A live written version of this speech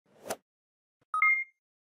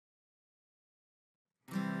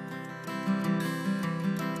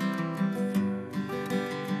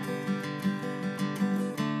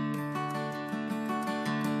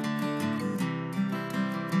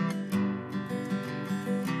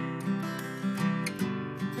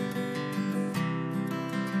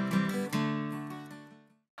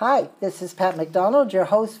Hi, this is Pat McDonald, your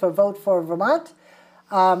host for Vote for Vermont,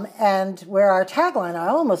 and where our tagline, I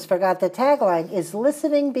almost forgot the tagline, is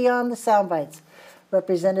Listening Beyond the Soundbites.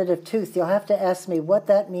 Representative Toof, you'll have to ask me what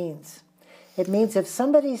that means. It means if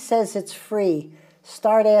somebody says it's free,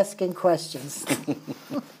 start asking questions.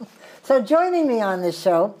 So joining me on this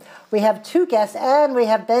show, we have two guests, and we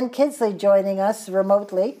have Ben Kinsley joining us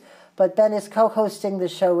remotely, but Ben is co-hosting the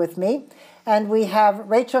show with me. And we have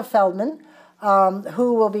Rachel Feldman,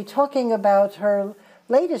 who will be talking about her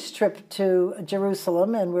latest trip to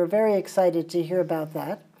Jerusalem, and we're very excited to hear about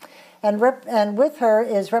that. And with her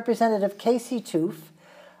is Representative Casey Toof,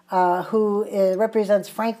 who represents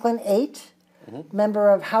Franklin 8,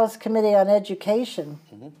 member of House Committee on Education.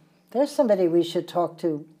 There's somebody we should talk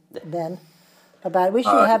to, Ben, about. We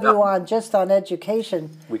should have you on just on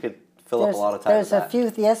education. We could fill up a lot of time. There's a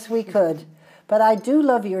few, yes, we could. But I do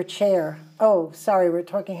love your chair. Oh, sorry, we're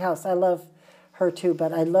talking House. I love her too,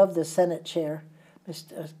 but I love the Senate chair,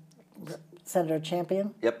 Mr. Senator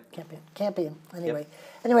Champion. Yep. Campion. Anyway, Yep.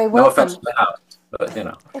 Anyway, No welcome. offense to the House, but you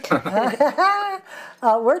know.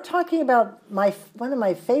 We're talking about one of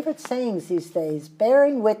my favorite sayings these days: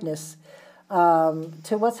 bearing witness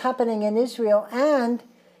to what's happening in Israel and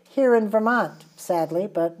here in Vermont, sadly,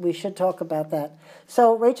 but we should talk about that.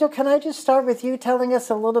 So, Rachel, can I just start with you telling us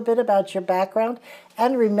a little bit about your background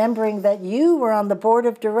and remembering that you were on the board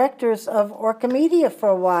of directors of ORCA Media for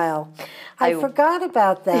a while? I forgot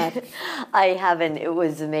about that. I haven't. It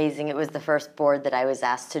was amazing. It was the first board that I was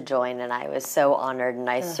asked to join, and I was so honored, and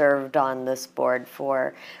I served on this board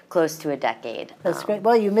for close to a decade. That's great.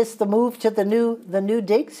 Well, you missed the move to the new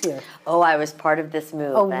digs here. Oh, I was part of this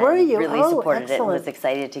move. Oh, were you? Really supported excellent. it and was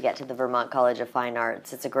excited to get to the Vermont College of Fine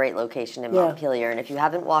Arts. It's a great location in Montpelier, and if you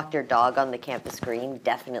haven't walked your dog on the campus green,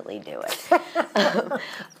 definitely do it.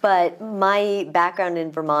 But my background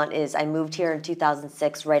in Vermont is I moved here in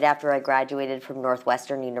 2006 right after I graduated from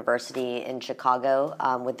Northwestern University in Chicago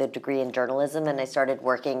with a degree in journalism, and I started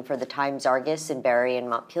working for the Times-Argus in Barrie and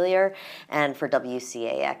Montpelier and for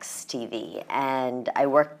WCAX TV. And I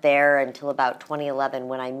worked there until about 2011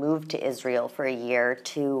 when I moved to Israel for a year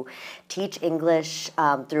to teach English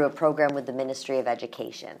through a program with the Ministry of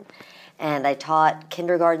Education. And I taught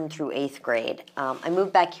kindergarten through 8th grade. I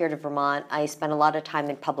moved back here to Vermont. I spent a lot of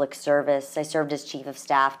time in public service. I served as chief of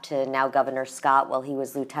staff to now Governor Scott while he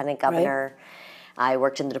was lieutenant governor. Right. I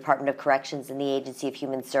worked in the Department of Corrections and the Agency of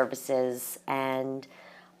Human Services. And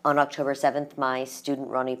on October 7th, my student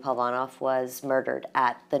Ronnie Palvanov was murdered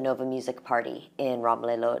at the Nova Music Party in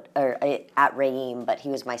Ramleh-Lod, or at Reim, but he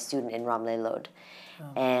was my student in Ramleh-Lod.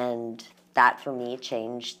 Oh. And that, for me,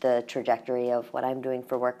 changed the trajectory of what I'm doing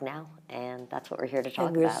for work now, and that's what we're here to talk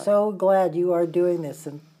about. And we're so glad you are doing this,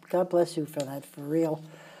 and God bless you for that, for real.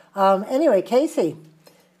 Anyway, Casey,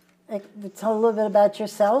 tell a little bit about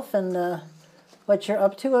yourself and what you're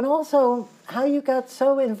up to, and also how you got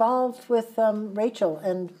so involved with Rachel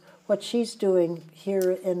and what she's doing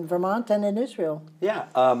here in Vermont and in Israel. Yeah,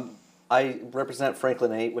 I represent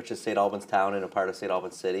Franklin 8, which is St. Albans Town and a part of St.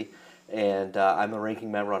 Albans City. And I'm a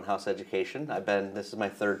ranking member on House Education. This is my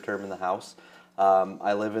third term in the House.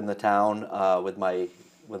 I live in the town with my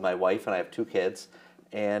wife, and I have 2 kids.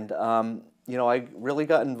 And you know, I really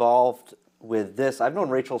got involved with this. I've known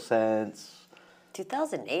Rachel since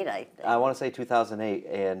 2008, I think. I want to say 2008,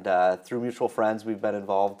 and through mutual friends, we've been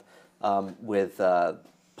involved with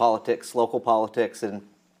politics, local politics in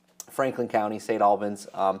Franklin County, St. Albans,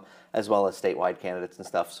 as well as statewide candidates and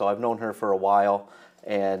stuff. So I've known her for a while.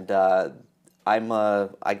 And I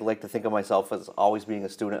like to think of myself as always being a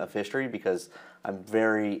student of history because I'm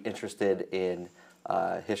very interested in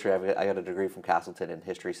history. I got a degree from Castleton in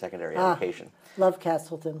history secondary education. Love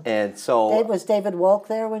Castleton. And so was David Wolk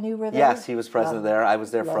there when you were there? Yes, he was president there. I was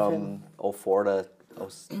there from 04 to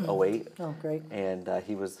 08. Oh, great. And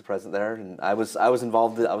he was the president there, and I was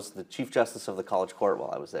involved. I was the chief justice of the College Court while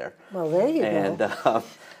I was there. Well, there you go.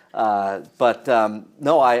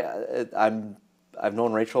 No, I've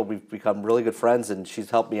known Rachel. We've become really good friends, and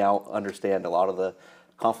she's helped me out understand a lot of the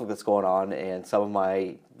conflict that's going on, and some of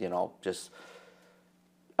my,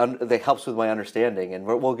 that helps with my understanding. And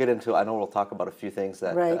we'll get into. I know we'll talk about a few things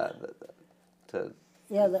that. Right.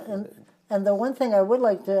 And the one thing I would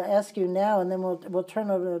like to ask you now, and then we'll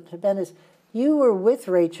turn over to Ben, is you were with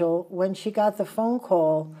Rachel when she got the phone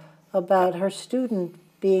call about her student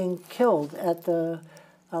being killed at the.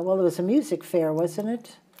 It was a music fair, wasn't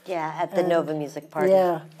it? Yeah, at the Nova Music Party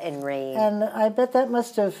in Reim. And I bet that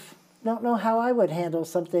must have, don't know how I would handle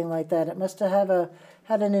something like that. It must have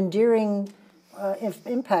had an endearing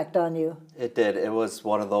impact on you. It did. It was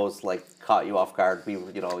one of those, like, caught you off guard. We,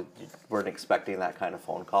 weren't expecting that kind of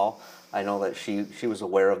phone call. I know that she was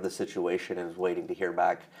aware of the situation and was waiting to hear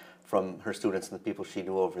back from her students and the people she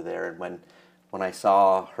knew over there. And when I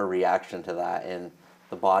saw her reaction to that and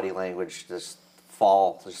the body language just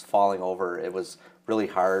falling over, it was really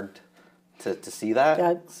hard to see that.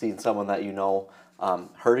 Yeah. Seeing someone that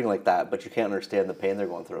hurting like that, but you can't understand the pain they're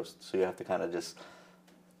going through. So you have to kind of just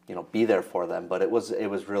be there for them. But it was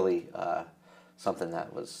really something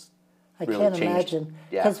that was really can't changed. imagine.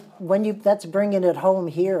 Yeah. Because that's bringing it home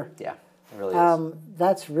here. Yeah, it really is.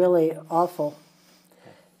 That's really awful.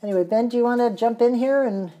 Anyway, Ben, do you want to jump in here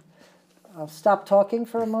and I'll stop talking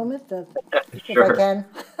for a moment if I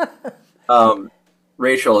can.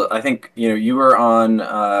 Rachel, I think you were on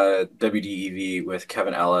WDEV with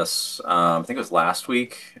Kevin Ellis. I think it was last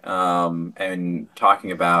week, and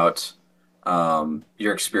talking about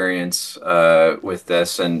your experience with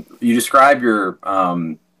this, and you describe your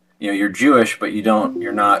you're Jewish, but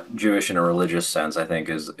you're not Jewish in a religious sense, I think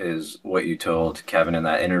is what you told Kevin in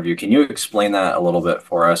that interview. Can you explain that a little bit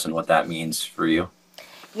for us and what that means for you?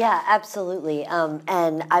 Yeah, absolutely.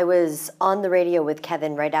 And I was on the radio with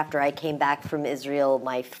Kevin right after I came back from Israel,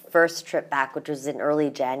 my first trip back, which was in early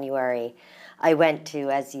January. I went to,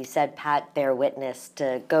 as you said, Pat, bear witness,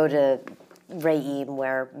 to go to Re'im,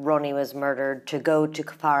 where Roni was murdered, to go to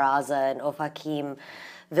Kfar Aza and Ofakim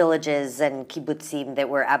villages and kibbutzim that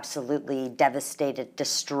were absolutely devastated,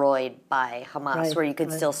 destroyed by Hamas, where you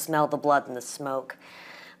could still smell the blood and the smoke.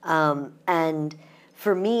 And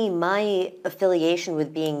for me, my affiliation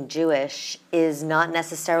with being Jewish is not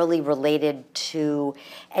necessarily related to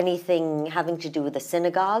anything having to do with the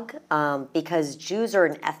synagogue, because Jews are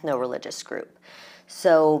an ethno-religious group.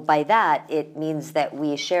 So by that, it means that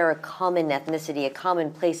we share a common ethnicity, a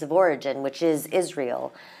common place of origin, which is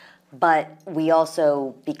Israel. But we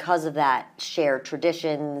also, because of that, share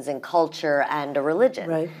traditions and culture and a religion.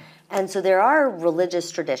 Right. And so there are religious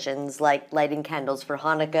traditions like lighting candles for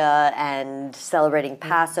Hanukkah and celebrating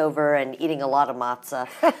Passover and eating a lot of matzah,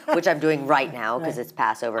 which I'm doing right now because it's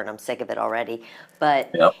Passover and I'm sick of it already.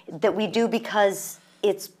 But that we do because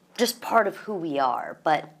it's just part of who we are.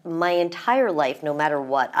 But my entire life, no matter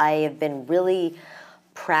what, I have been really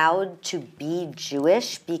proud to be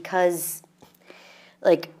Jewish because,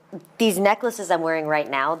 like, these necklaces I'm wearing right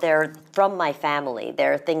now, they're from my family.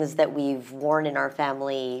 They're things that we've worn in our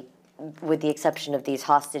family, with the exception of these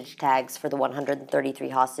hostage tags for the 133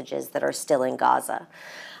 hostages that are still in Gaza.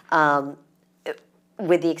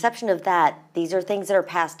 With the exception of that, these are things that are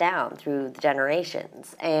passed down through the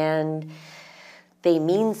generations. And they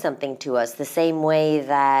mean something to us the same way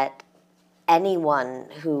that anyone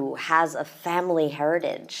who has a family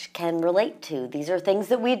heritage can relate to. These are things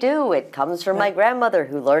that we do. It comes from my grandmother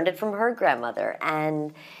who learned it from her grandmother.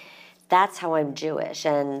 And that's how I'm Jewish.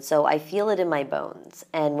 And so I feel it in my bones.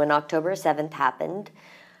 And when October 7th happened,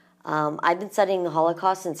 I've been studying the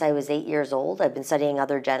Holocaust since I was 8 years old. I've been studying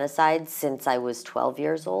other genocides since I was 12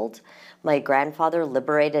 years old. My grandfather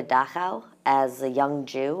liberated Dachau as a young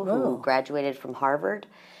Jew who graduated from Harvard.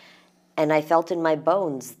 And I felt in my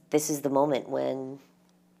bones, this is the moment when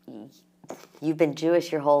you've been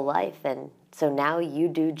Jewish your whole life, and so now you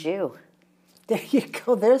do Jew. There you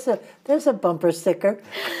go. There's a bumper sticker.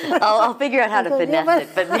 I'll figure out how to finesse it,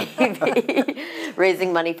 but maybe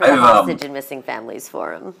raising money for the hostage and missing families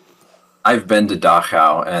for him. I've been to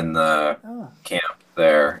Dachau and the camp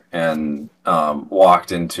there, and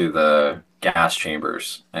walked into the gas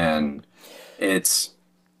chambers, and it's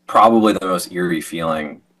probably the most eerie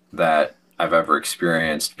feeling that I've ever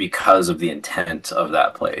experienced because of the intent of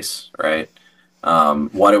that place, right?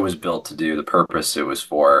 What it was built to do, the purpose it was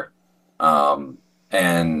for.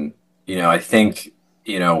 And, I think,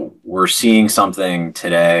 we're seeing something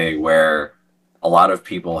today where a lot of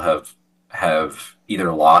people have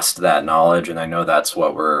either lost that knowledge, and I know that's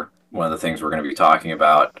one of the things we're going to be talking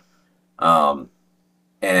about.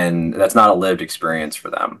 And that's not a lived experience for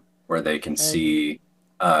them, where they can see,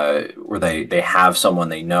 where they have someone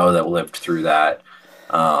they know that lived through that.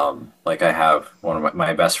 Like I have one of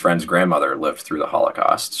my best friend's grandmother lived through the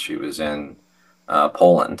Holocaust. She was in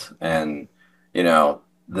Poland, and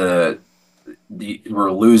we're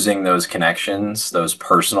losing those connections, those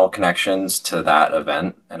personal connections to that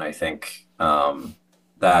event, and I think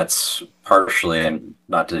that's partially, and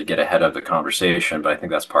not to get ahead of the conversation, but I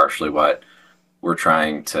think that's partially what we're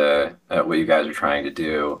trying to, what you guys are trying to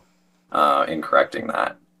do in correcting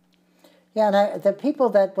that. Yeah, and the people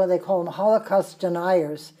that, what they call them Holocaust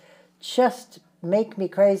deniers, just make me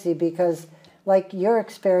crazy because, like your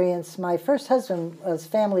experience, my first husband's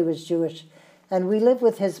family was Jewish, And we lived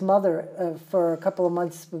with his mother for a couple of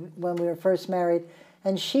months when we were first married,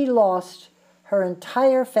 and she lost her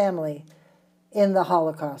entire family in the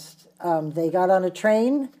Holocaust. They got on a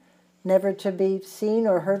train, never to be seen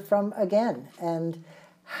or heard from again. And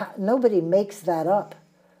nobody makes that up.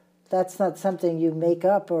 That's not something you make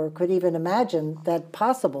up or could even imagine that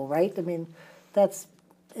possible, right? I mean,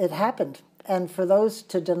 it happened. And for those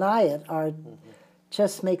to deny it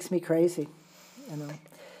just makes me crazy, you know.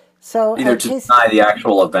 So either to deny the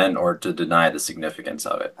actual event or to deny the significance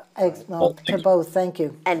of it. Well, to both, thank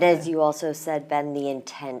you. And as you also said, Ben, the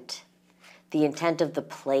intent of the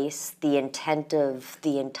place, the intent of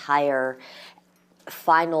the entire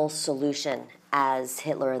final solution, as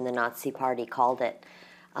Hitler and the Nazi Party called it,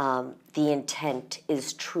 the intent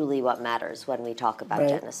is truly what matters when we talk about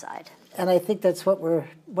genocide. And I think that's what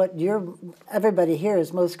everybody here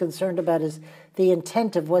is most concerned about, is the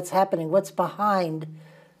intent of what's happening, what's behind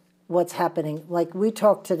what's happening. Like we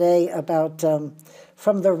talked today about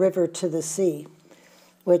from the river to the sea,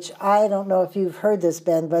 which I don't know if you've heard this,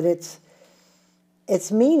 Ben, but its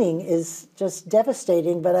meaning is just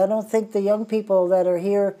devastating. But I don't think the young people that are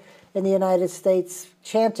here in the United States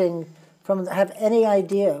chanting have any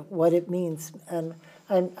idea what it means. And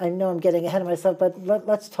I know I'm getting ahead of myself, but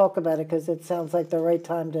let's talk about it, because it sounds like the right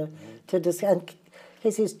time to discuss. And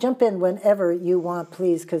Casey, jump in whenever you want,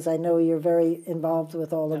 please, because I know you're very involved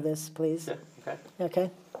with all of this, please. Yeah, okay.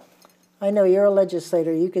 Okay? I know you're a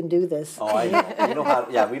legislator. You can do this. Oh, I know.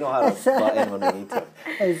 We know how to butt in when we need to.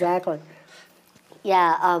 Exactly.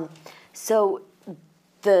 Yeah, so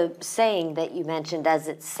the saying that you mentioned, as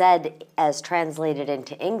it's said, as translated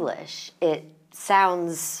into English, it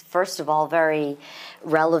sounds, first of all, very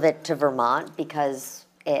relevant to Vermont, because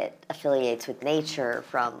it affiliates with nature,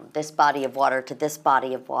 from this body of water to this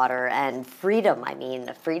body of water, and freedom. I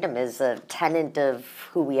mean, freedom is a tenet of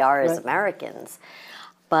who we are as Americans.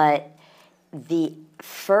 But the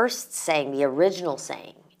first saying, the original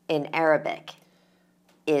saying in Arabic,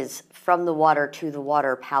 is from the water to the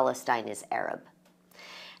water, Palestine is Arab.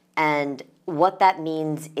 And what that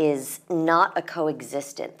means is not a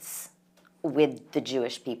coexistence with the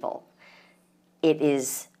Jewish people. It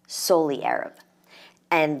is solely Arab.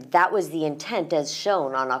 And that was the intent, as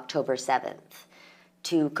shown on October 7th,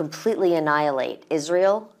 to completely annihilate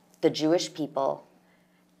Israel, the Jewish people,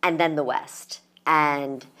 and then the West.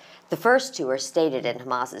 And the first two are stated in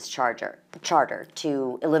Hamas's charter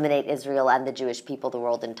to eliminate Israel and the Jewish people, the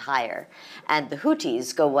world entire. And the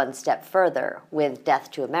Houthis go one step further with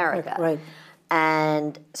death to America. Right.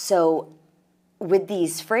 And so with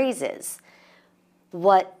these phrases,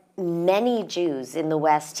 what many Jews in the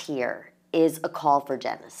West hear is a call for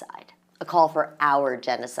genocide, a call for our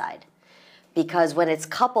genocide. Because when it's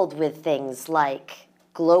coupled with things like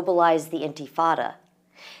globalize the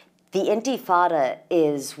Intifada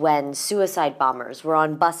is when suicide bombers were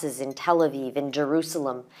on buses in Tel Aviv, in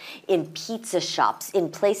Jerusalem, in pizza shops, in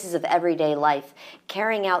places of everyday life,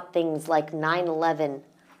 carrying out things like 9/11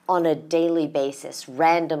 on a daily basis,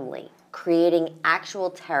 randomly, creating actual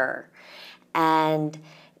terror. And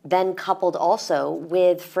then coupled also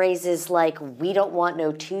with phrases like, we don't want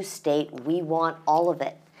no two-state, we want all of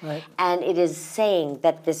it. Right. And it is saying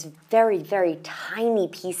that this very, very tiny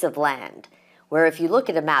piece of land, where if you look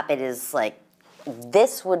at a map, it is like,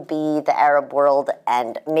 this would be the Arab world,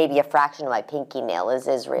 and maybe a fraction of my pinky nail is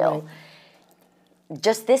Israel. Right.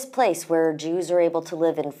 Just this place where Jews are able to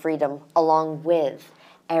live in freedom along with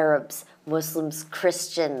Arabs, Muslims,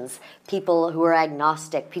 Christians, people who are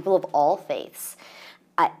agnostic, people of all faiths.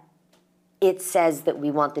 It says that we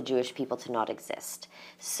want the Jewish people to not exist.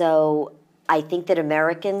 So I think that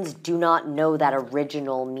Americans do not know that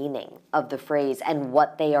original meaning of the phrase and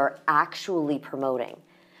what they are actually promoting.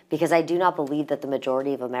 Because I do not believe that the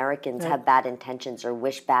majority of Americans have bad intentions or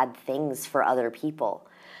wish bad things for other people.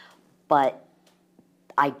 But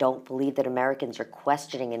I don't believe that Americans are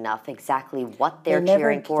questioning enough exactly what they're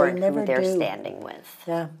cheering for and who they're standing with.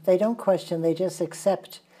 Yeah, they don't question, they just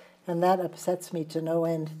accept. And that upsets me to no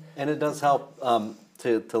end. And it does help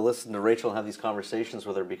to listen to Rachel and have these conversations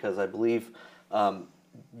with her, because I believe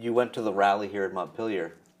you went to the rally here in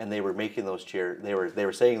Montpelier, and they were making those cheers. They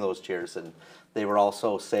were saying those cheers, and they were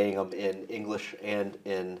also saying them in English and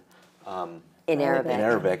in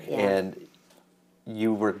Arabic. Yeah. And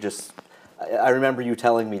you were just, I remember you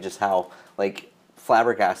telling me just how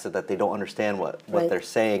flabbergasted that they don't understand what they're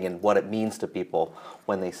saying and what it means to people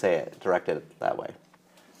when they say it, directed that way.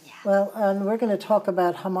 Well, we're going to talk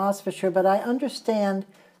about Hamas for sure, but I understand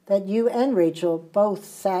that you and Rachel both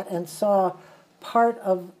sat and saw part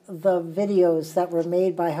of the videos that were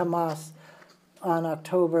made by Hamas on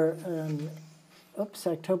October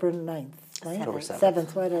 9th. October 7th.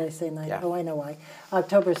 7th. Why did I say 9th? Yeah. Oh, I know why.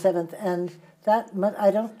 October 7th. And that,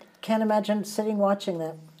 can't imagine sitting watching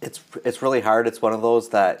that. It's really hard. It's one of those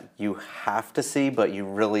that you have to see, but you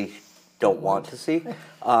really don't want to see.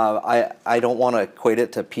 I don't want to equate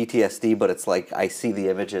it to PTSD, but it's like I see the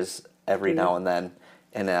images every now and then.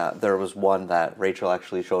 And there was one that Rachel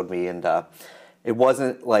actually showed me, and it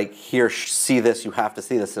wasn't like, here, see this, you have to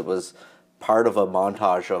see this. It was part of a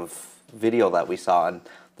montage of video that we saw, and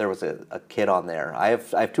there was a kid on there. I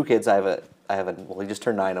have two kids. I have a well, he just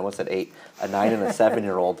turned 9. I almost said 8. A 9 and a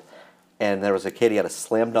 7-year-old. And there was a kid. He had a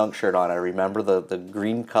slam dunk shirt on. I remember the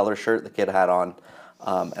green color shirt the kid had on.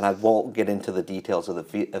 And I won't get into the details of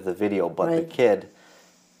the video, but the kid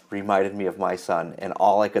reminded me of my son, and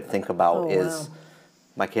all I could think about is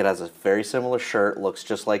my kid has a very similar shirt, looks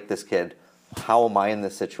just like this kid. How am I in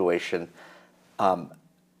this situation?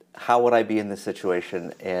 How would I be in this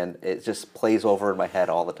situation? And it just plays over in my head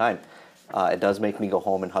all the time. It does make me go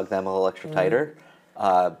home and hug them a little extra tighter.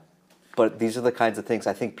 But these are the kinds of things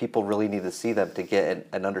I think people really need to see them to get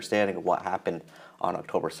an understanding of what happened on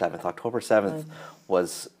October 7th. October 7th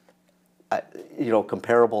was,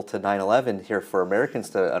 comparable to 9/11 here for Americans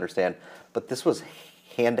to understand, but this was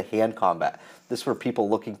hand-to-hand combat. This were people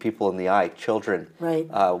looking people in the eye, children,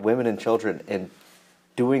 women and children, and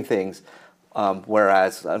doing things,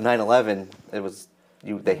 whereas 9/11, it was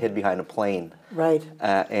they hid behind a plane.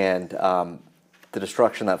 And the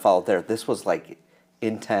destruction that followed there, this was like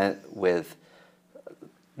intent with,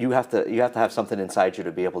 you have to have something inside you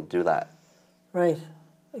to be able to do that. Right,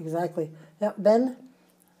 exactly. Yeah, Ben?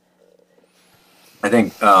 I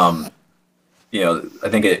think, I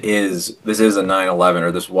think this is a 9/11,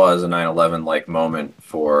 or this was a 9/11 like moment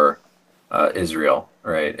for Israel,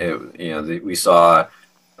 right? We saw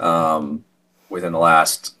within the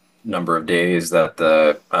last number of days that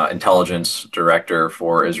the intelligence director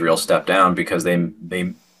for Israel stepped down because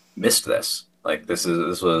they missed this. Like this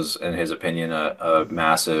was, in his opinion, a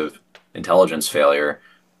massive intelligence failure.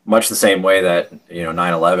 Much the same way that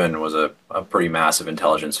 9/11 was a pretty massive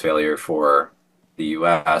intelligence failure for the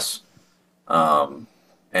U.S. And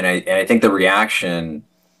I think the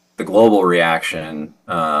global reaction,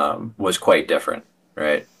 was quite different,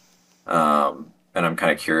 right? And I'm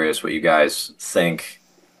kind of curious what you guys think,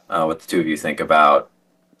 what the two of you think about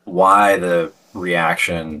why the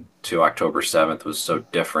reaction to October 7th was so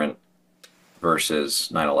different versus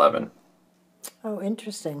 9/11. Oh,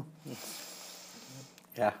 interesting.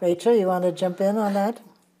 Yeah. Rachel, you want to jump in on that?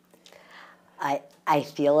 I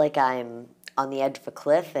feel like I'm on the edge of a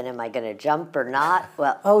cliff, and am I going to jump or not?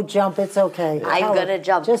 Well, oh, jump, it's okay. I'm going to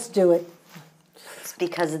jump. Just do it. It's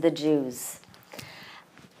because of the Jews.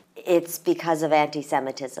 It's because of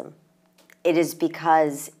antisemitism. It is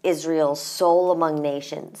because Israel's soul among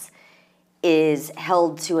nations is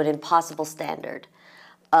held to an impossible standard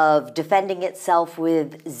of defending itself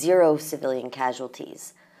with 0 civilian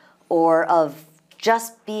casualties, or of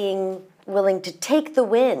just being willing to take the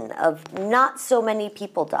win of not so many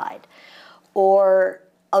people died, or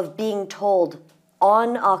of being told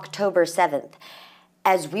on October 7th,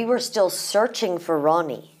 as we were still searching for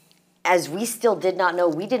Ronnie, as we still did not know,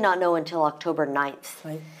 we did not know until October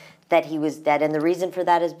 9th that he was dead. And the reason for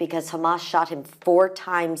that is because Hamas shot him 4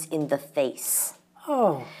 times in the face.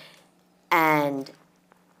 Oh. And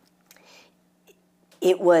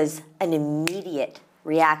it was an immediate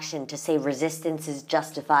reaction to say resistance is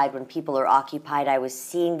justified when people are occupied. I was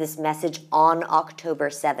seeing this message on October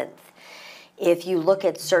 7th. If you look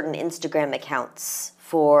at certain Instagram accounts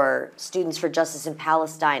for Students for Justice in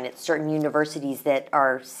Palestine at certain universities that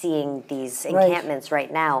are seeing these encampments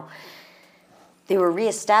right now, they were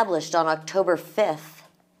reestablished on October 5th,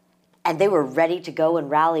 and they were ready to go and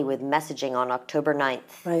rally with messaging on October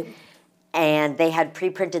 9th. Right. And they had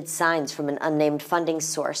pre-printed signs from an unnamed funding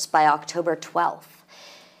source by October 12th.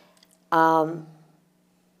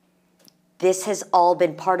 This has all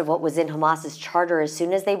been part of what was in Hamas's charter as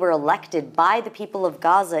soon as they were elected by the people of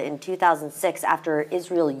Gaza in 2006, after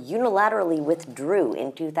Israel unilaterally withdrew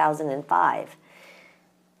in 2005,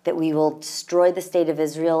 that we will destroy the state of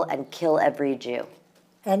Israel and kill every Jew.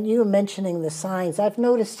 And you mentioning the signs, I've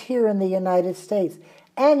noticed here in the United States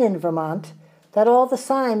and in Vermont that all the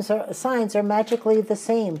signs are magically the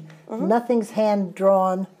same. Mm-hmm. Nothing's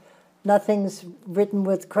hand-drawn, nothing's written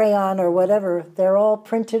with crayon or whatever. They're all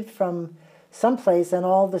printed from someplace and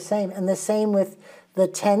all the same. And the same with the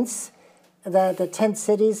tents, the tent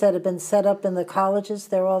cities that have been set up in the colleges,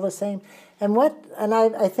 they're all the same. And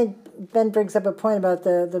I think Ben brings up a point about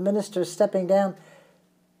the minister stepping down.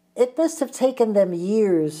 It must have taken them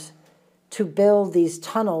years to build these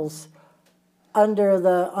tunnels under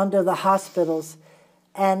the hospitals.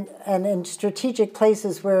 and in strategic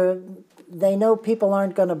places where they know people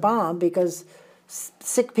aren't going to bomb because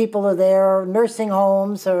sick people are there, or nursing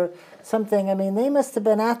homes or something. I mean, they must have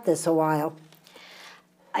been at this a while.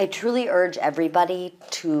 I truly urge everybody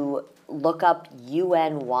to look up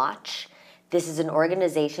UN Watch. This is an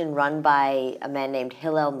organization run by a man named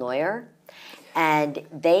Hillel Neuer, and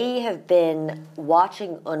they have been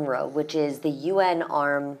watching UNRWA, which is the UN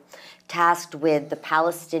arm tasked with the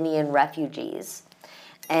Palestinian refugees.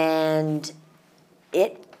 And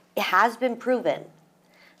it has been proven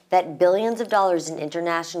that billions of dollars in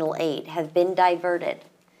international aid have been diverted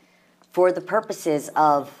for the purposes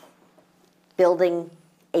of building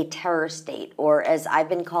a terror state, or as I've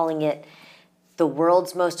been calling it, the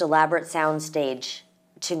world's most elaborate soundstage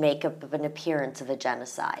to make up an appearance of a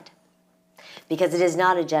genocide. Because it is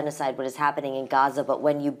not a genocide what is happening in Gaza, but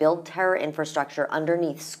when you build terror infrastructure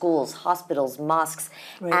underneath schools, hospitals, mosques,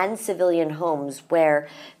 and civilian homes, where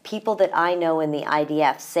people that I know in the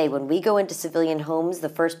IDF say when we go into civilian homes, the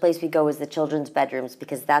first place we go is the children's bedrooms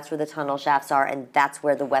because that's where the tunnel shafts are and that's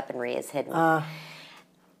where the weaponry is hidden.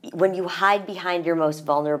 When you hide behind your most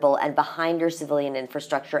vulnerable and behind your civilian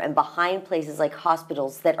infrastructure and behind places like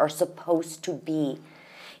hospitals that are supposed to be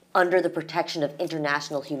under the protection of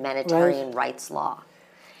international humanitarian rights law,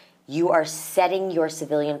 you are setting your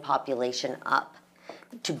civilian population up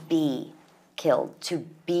to be killed, to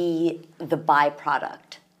be the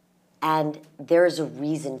byproduct. And there's a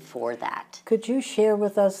reason for that. Could you share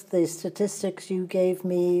with us the statistics you gave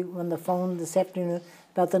me on the phone this afternoon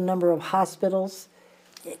about the number of hospitals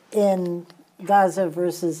in Gaza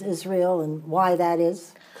versus Israel and why that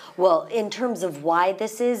is? Well, in terms of why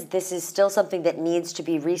this is still something that needs to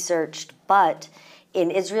be researched, but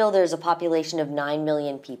in Israel there's a population of 9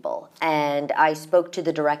 million people, and I spoke to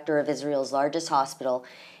the director of Israel's largest hospital.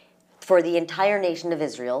 For the entire nation of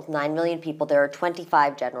Israel, 9 million people, there are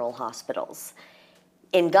 25 general hospitals.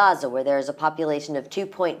 In Gaza, where there is a population of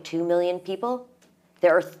 2.2 million people,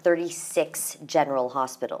 there are 36 general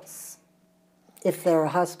hospitals. If there are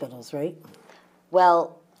hospitals, right?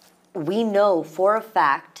 Well, we know for a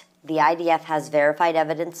fact the IDF has verified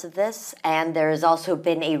evidence of this, and there has also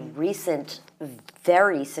been a recent,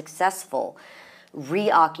 very successful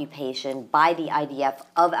reoccupation by the IDF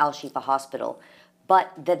of Al-Shifa Hospital,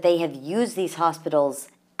 but that they have used these hospitals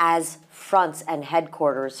as fronts and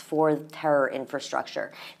headquarters for terror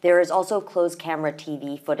infrastructure. There is also closed camera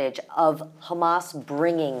TV footage of Hamas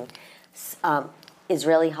bringing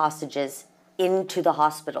Israeli hostages into the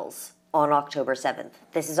hospitals on October 7th.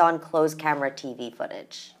 This is on closed camera TV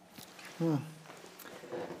footage.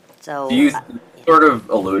 So you sort of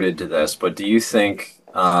alluded to this, but do you think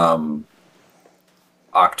October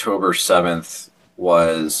 7th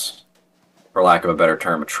was, for lack of a better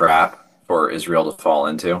term, a trap for Israel to fall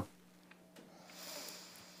into?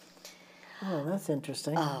 Oh, that's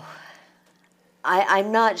interesting. Oh,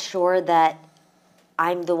 I'm not sure that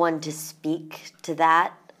I'm the one to speak to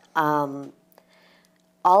that.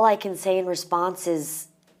 All I can say in response is,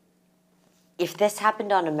 if this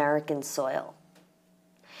happened on American soil,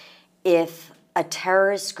 if a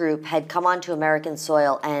terrorist group had come onto American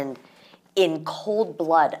soil and in cold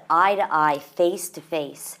blood, eye to eye, face to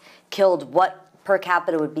face, killed what per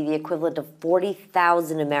capita would be the equivalent of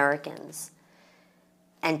 40,000 Americans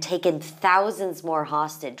and taken thousands more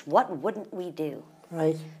hostage, what wouldn't we do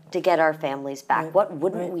to get our families back? What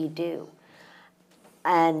wouldn't we do?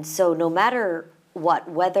 And so no matter what,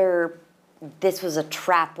 whether this was a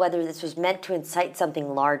trap, whether this was meant to incite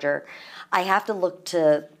something larger, I have to look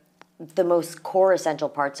to the most core essential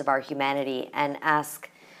parts of our humanity and ask,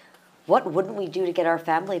 what wouldn't we do to get our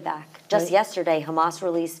family back? Just yesterday, Hamas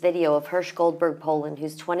released video of Hersh Goldberg Poland,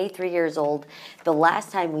 who's 23 years old. The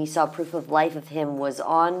last time we saw proof of life of him was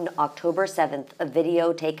on October 7th, a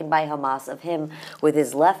video taken by Hamas of him with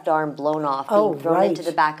his left arm blown off, being thrown into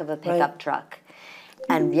the back of a pickup truck.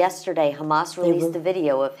 And yesterday, Hamas released the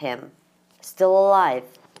video of him, still alive,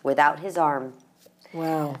 without his arm.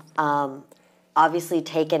 Wow. Obviously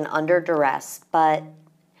taken under duress, but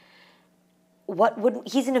what wouldn't,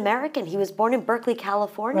 he's an American. He was born in Berkeley,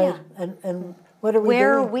 California. Right. And what are we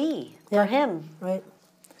Where doing? are we for him? Right.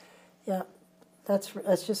 Yeah. That's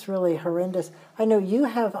just really horrendous. I know you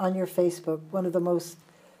have on your Facebook one of the most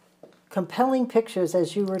compelling pictures,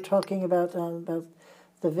 as you were talking about the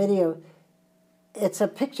video. It's a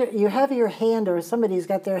picture, you have your hand, or somebody's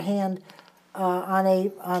got their hand on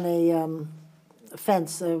a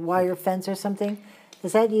fence, a wire fence or something.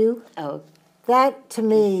 Is that you? Oh. That, to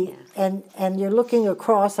me, and you're looking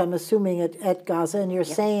across, I'm assuming, at Gaza, and you're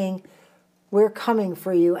saying, we're coming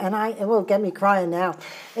for you. And it will get me crying now.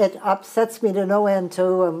 It upsets me to no end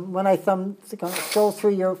too when I scroll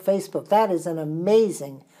through your Facebook. That is an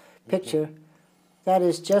amazing picture. That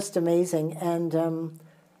is just amazing. And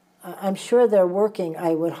I'm sure they're working,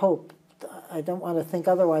 I would hope. I don't want to think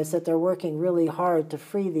otherwise, that they're working really hard to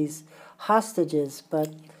free these hostages.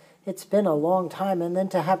 But it's been a long time. And then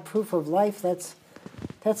to have proof of life, that's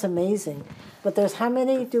amazing. But there's how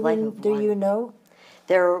many do you know?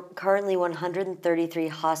 There are currently 133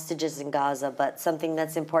 hostages in Gaza, but something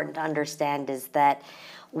that's important to understand is that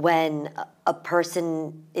when a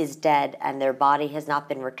person is dead and their body has not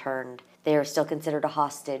been returned, they are still considered a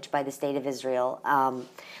hostage by the state of Israel.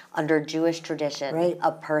 Under Jewish tradition,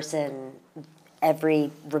 a person,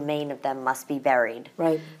 every remain of them must be buried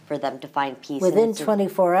for them to find peace. Within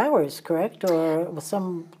 24 hours, correct? Or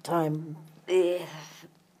some time?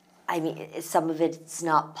 I mean, some of it's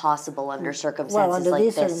not possible under circumstances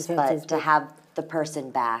like this, but to have the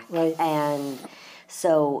person back. And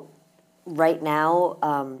so right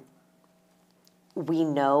now, we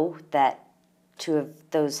know that 2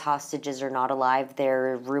 of those hostages are not alive.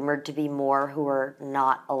 There are rumored to be more who are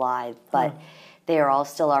not alive, but they are all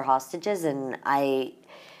still our hostages. And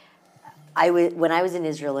when I was in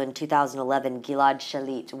Israel in 2011, Gilad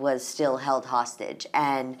Shalit was still held hostage.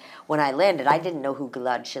 And when I landed, I didn't know who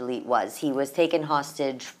Gilad Shalit was. He was taken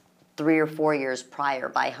hostage 3 or 4 years prior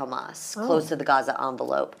by Hamas, close to the Gaza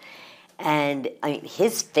envelope. And I mean,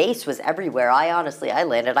 his face was everywhere. I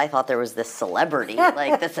landed, I thought there was this celebrity,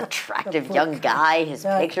 like this attractive young guy, his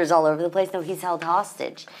pictures all over the place. No, he's held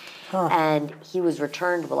hostage. And he was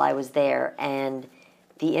returned while I was there, and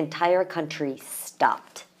the entire country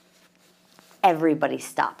stopped. Everybody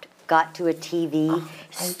stopped, got to a TV,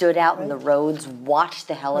 stood out in the roads, watched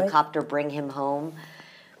the helicopter bring him home.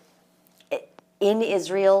 In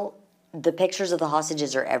Israel, the pictures of the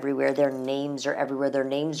hostages are everywhere. Their names are everywhere. Their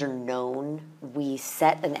names are known. We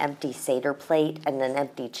set an empty Seder plate and an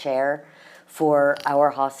empty chair for our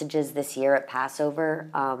hostages this year at Passover.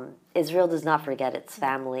 Israel does not forget its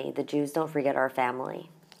family. The Jews don't forget our family.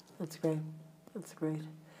 That's great. That's great.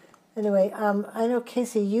 Anyway, I know,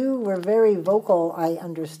 Casey, you were very vocal, I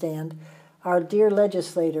understand. Our dear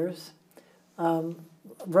legislators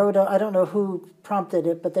wrote I don't know who prompted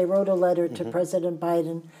it, but they wrote a letter to President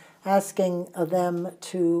Biden asking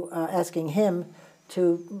him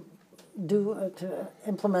to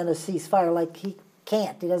implement a ceasefire. Like he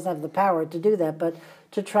doesn't have the power to do that, but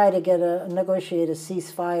to try to negotiate a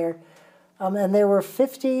ceasefire. And there were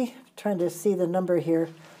 50, trying to see the number here,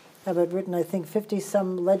 I have it written, I think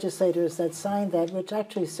 50-some legislators that signed that, which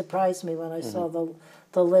actually surprised me when I saw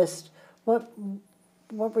the list. What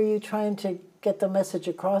were you trying to get the message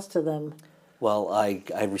across to them? Well, I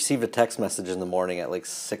received a text message in the morning at like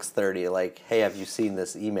 6:30, like, hey, have you seen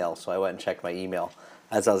this email? So I went and checked my email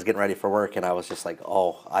as I was getting ready for work, and I was just like,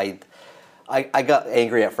 oh, I got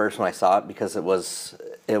angry at first when I saw it because it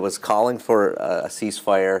was calling for a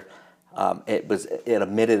ceasefire. It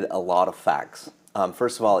omitted a lot of facts.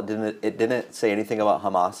 First of all, it didn't say anything about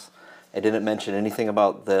Hamas. It didn't mention anything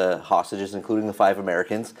about the hostages, including the 5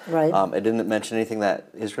 Americans. Right. It didn't mention anything that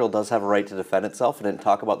Israel does have a right to defend itself. It didn't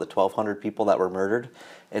talk about the 1,200 people that were murdered.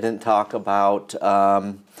 It didn't talk about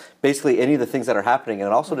basically any of the things that are happening. And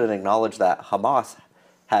it also didn't acknowledge that Hamas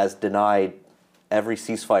has denied every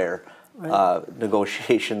ceasefire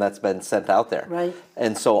negotiation that's been sent out there. Right.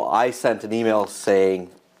 And so I sent an email saying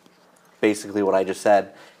basically what I just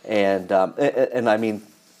said. And I mean,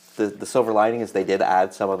 the silver lining is they did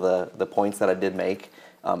add some of the points that I did make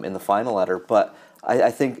in the final letter. But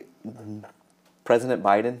I think President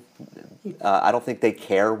Biden, I don't think they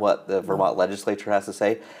care what the Vermont legislature has to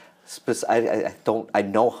say. I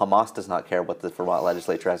know Hamas does not care what the Vermont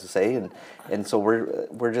legislature has to say, and so we're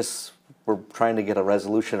trying to get a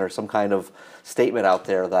resolution or some kind of statement out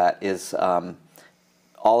there that is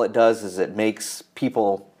all it does is it makes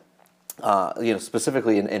people.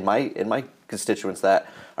 Specifically in my constituents that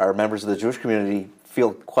are members of the Jewish community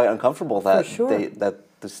feel quite uncomfortable that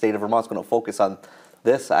that the state of Vermont's going to focus on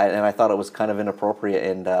this, and I thought it was kind of inappropriate,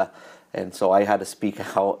 and so I had to speak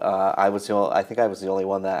out. I think I was the only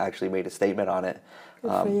one that actually made a statement on it.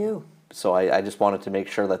 Good for you. So I just wanted to make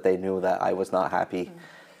sure that they knew that I was not happy.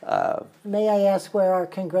 May I ask where our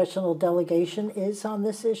congressional delegation is on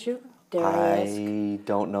this issue? Dare I ask? I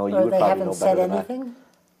don't know. You or would they probably haven't know better said than anything?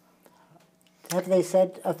 Have they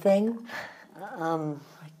said a thing?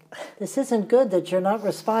 This isn't good that you're not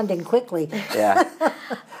responding quickly. Yeah.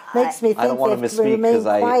 Makes me think I don't want to misspeak remain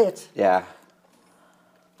quiet. Yeah.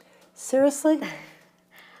 Seriously?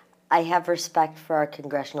 I have respect for our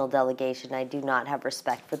congressional delegation. I do not have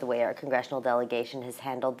respect for the way our congressional delegation has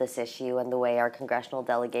handled this issue and the way our congressional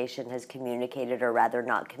delegation has communicated, or rather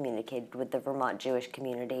not communicated, with the Vermont Jewish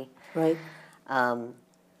community. Right.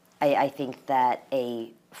 I think that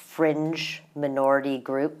a fringe minority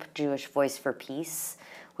group, Jewish Voice for Peace,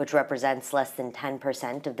 which represents less than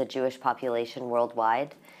 10% of the Jewish population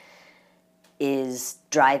worldwide, is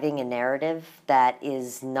driving a narrative that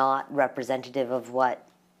is not representative of what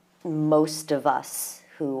most of us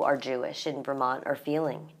who are Jewish in Vermont are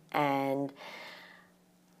feeling. And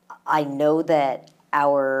I know that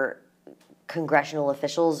our congressional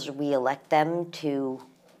officials, we elect them to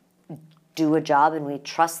do a job and we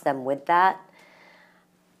trust them with that.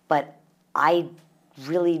 But I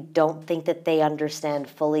really don't think that they understand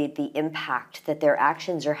fully the impact that their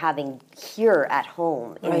actions are having here at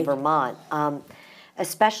home in Vermont,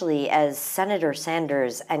 especially as Senator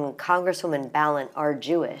Sanders and Congresswoman Balint are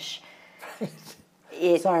Jewish.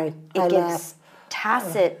 It gives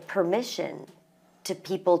tacit permission to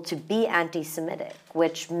people to be anti-Semitic,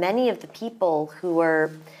 which many of the people who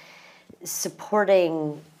are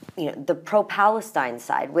supporting the pro-Palestine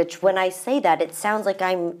side, which when I say that, it sounds like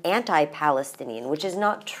I'm anti-Palestinian, which is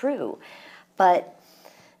not true. But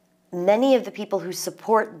many of the people who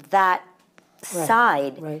support that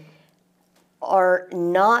side are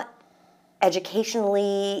not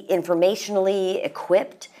educationally, informationally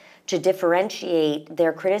equipped to differentiate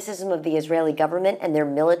their criticism of the Israeli government and their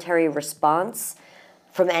military response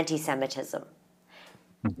from anti-Semitism.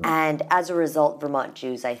 And as a result, Vermont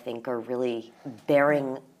Jews, I think, are really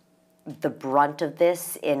bearing the brunt of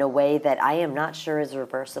this in a way that I am not sure is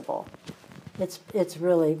reversible. It's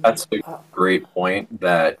really... That's a great point,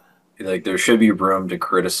 that there should be room to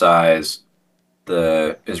criticize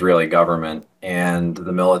the Israeli government and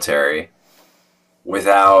the military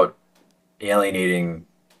without alienating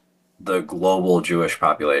the global Jewish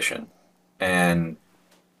population. And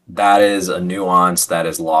that is a nuance that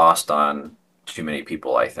is lost on too many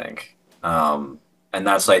people, I think. And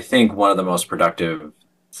that's, I think, one of the most productive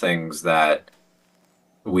things that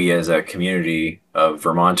we as a community of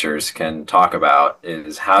Vermonters can talk about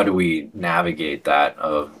is how do we navigate that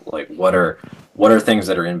of what are things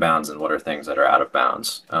that are in bounds and what are things that are out of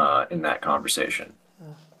bounds in that conversation.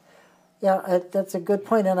 Yeah, that's a good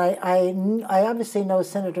point. And I obviously know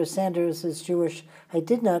Senator Sanders is Jewish. I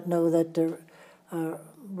did not know that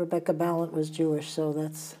Rebecca Balint was Jewish, so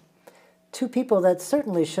that's two people that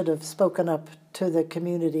certainly should have spoken up to the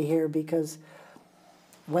community here, because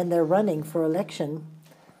when they're running for election,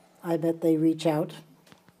 I bet they reach out.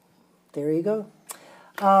 There you go.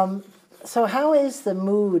 So how is the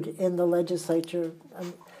mood in the legislature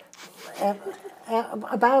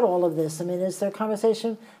about all of this? I mean, is there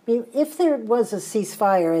conversation? I mean, if there was a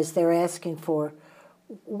ceasefire, as they're asking for,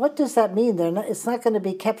 what does that mean? It's not going to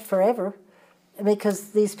be kept forever,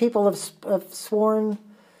 because these people have sworn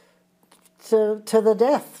to the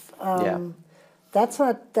death. That's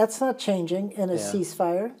not changing in a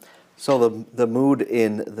ceasefire. So the mood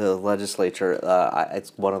in the legislature,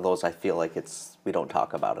 it's one of those, I feel like we don't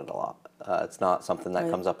talk about it a lot. It's not something that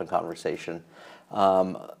comes up in conversation,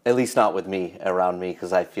 at least not with me, around me,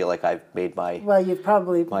 because I feel like I've made my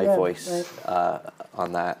voice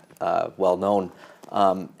on that well known.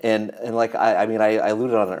 And like I mean, I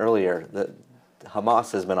alluded on it earlier, that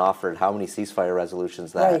Hamas has been offered how many ceasefire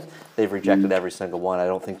resolutions that they've rejected every single one. I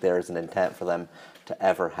don't think there is an intent for them to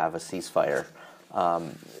ever have a ceasefire.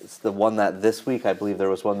 It's the one that this week, I believe there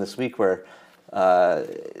was one this week where the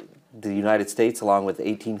United States, along with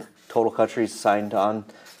 18 total countries, signed on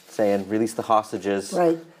saying release the hostages,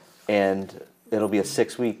 and it'll be a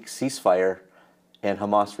 6-week ceasefire, and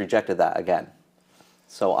Hamas rejected that again.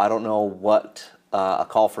 So I don't know what a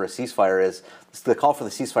call for a ceasefire is. The call for the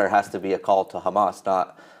ceasefire has to be a call to Hamas,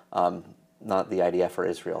 not the IDF or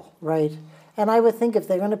Israel. Right. And I would think if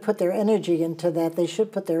they're going to put their energy into that, they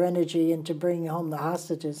should put their energy into bringing home the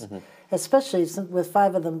hostages, especially with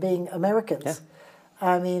 5 of them being Americans.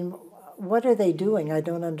 Yeah. I mean, what are they doing? I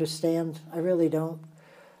don't understand. I really don't.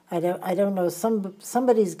 I don't know.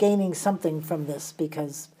 Somebody's gaining something from this,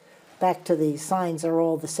 because back to the signs are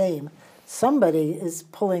all the same. Somebody is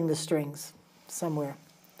pulling the strings somewhere.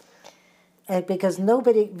 And because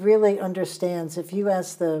nobody really understands. If you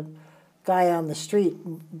ask the guy on the street,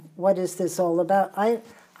 what is this all about? I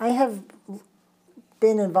have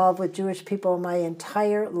been involved with Jewish people my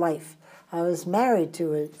entire life. I was married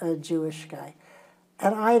to a Jewish guy,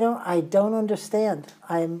 and I don't understand.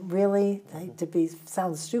 I'm really,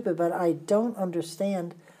 sounds stupid, but I don't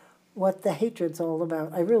understand what the hatred's all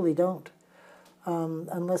about. I really don't,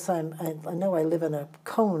 unless I know I live in a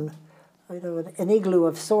cone an igloo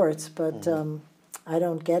of sorts, but I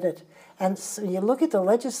don't get it. And so you look at the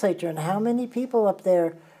legislature and how many people up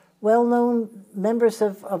there, well-known members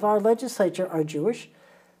of our legislature, are Jewish.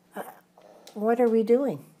 What are we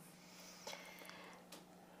doing?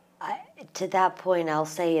 To that point, I'll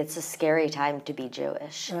say it's a scary time to be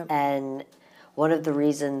Jewish. And one of the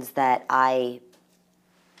reasons that I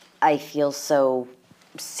feel so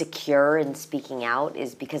secure in speaking out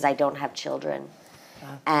is because I don't have children.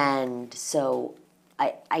 And so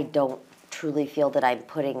I don't truly feel that I'm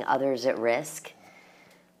putting others at risk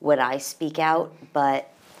when I speak out. But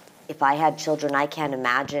if I had children, I can't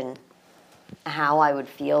imagine how I would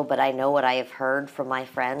feel, but I know what I have heard from my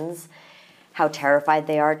friends, how terrified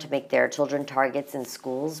they are to make their children targets in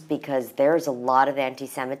schools, because there's a lot of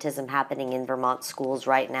anti-Semitism happening in Vermont schools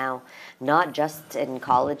right now, not just in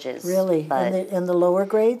colleges. Really? But In the lower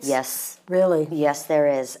grades? yes. Really? Yes, there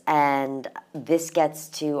is. And this gets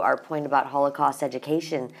to our point about Holocaust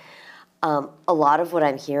education. A lot of what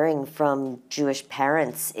I'm hearing from Jewish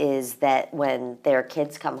parents is that when their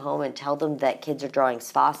kids come home and tell them that kids are drawing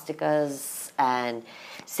swastikas and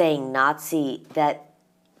saying Nazi, that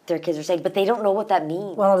their kids are saying, but they don't know what that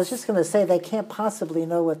means. Well, I was just going to say they can't possibly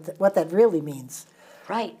know what that really means.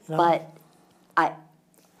 Right, You know? but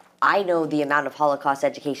I know the amount of Holocaust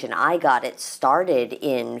education I got. It started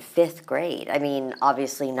in 5th grade. I mean,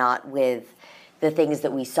 obviously not with the things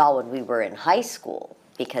that we saw when we were in high school,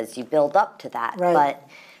 because you build up to that. Right. But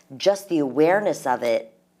just the awareness of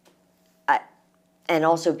it, and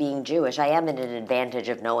also being Jewish, I am at an advantage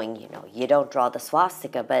of knowing, you don't draw the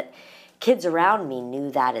swastika, but kids around me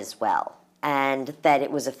knew that as well, and that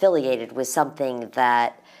it was affiliated with something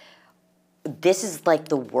that this is like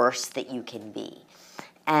the worst that you can be.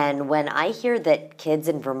 And when I hear that kids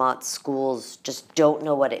in Vermont schools just don't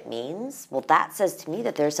know what it means, well, that says to me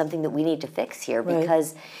that there's something that we need to fix here, Right.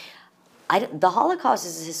 because the Holocaust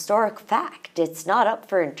is a historic fact. It's not up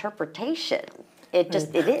for interpretation. It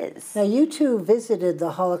is. Now, you two visited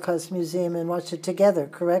the Holocaust Museum and watched it together,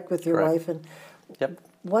 correct, with your Correct. wife? And Yep.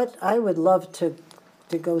 what I would love to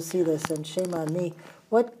go see this, and shame on me.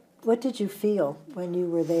 What did you feel when you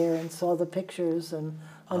were there and saw the pictures and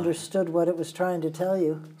understood what it was trying to tell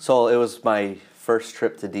you? So it was my first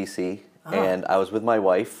trip to DC, and I was with my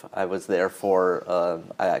wife. I was there for.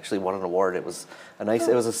 I actually won an award. It was a nice.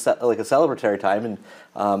 It was like a celebratory time,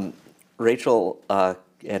 and Rachel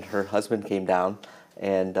and her husband came down,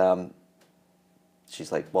 and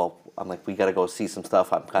she's like, "Well," I'm like, "We got to go see some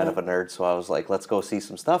stuff." I'm kind of a nerd, so I was like, "Let's go see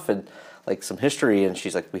some stuff and like some history." And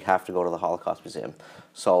she's like, "We have to go to the Holocaust Museum."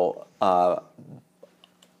 So I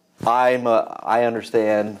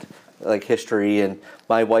understand like history, and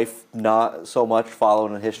my wife not so much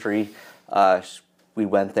following the history. We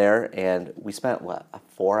went there and we spent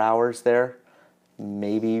 4 hours there,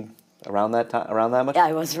 maybe around that time, around that much. Yeah,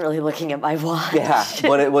 I wasn't really looking at my watch. Yeah,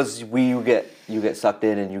 but it was you get sucked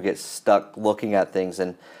in and you get stuck looking at things,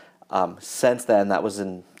 and since then, that was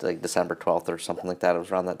in like December 12th or something like that. It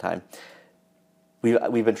was around that time.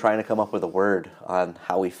 We've been trying to come up with a word on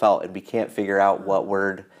how we felt, and we can't figure out what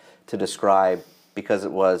word to describe, because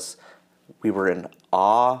we were in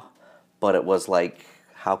awe, but it was like,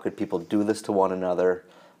 how could people do this to one another?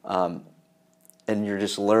 And you're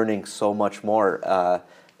just learning so much more.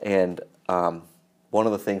 And one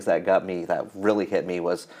of the things that really hit me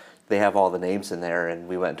was they have all the names in there, and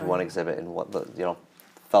we went to one exhibit, and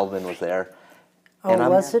Feldman was there. Oh, and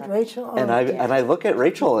was it Rachel? And I look at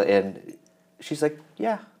Rachel, and she's like,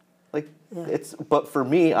 yeah. But for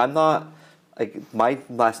me, I'm not, like, my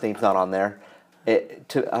last name's not on there.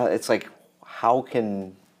 It's like, how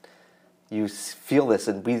can you feel this?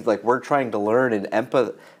 And we're trying to learn and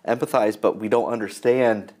empathize, but we don't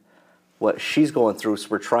understand what she's going through. So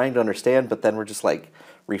we're trying to understand, but then we're just like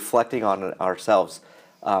reflecting on ourselves.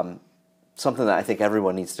 Something that I think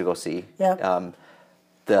everyone needs to go see. Yeah.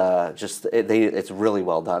 It's really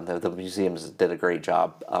well done. The museums did a great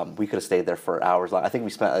job. We could have stayed there for hours. I think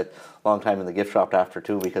we spent a long time in the gift shop after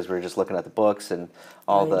too, because we were just looking at the books and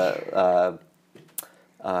all the.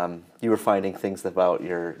 You were finding things about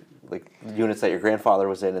your units that your grandfather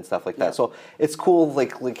was in and stuff like that. So it's cool,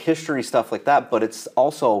 like history stuff like that. But it's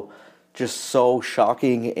also just so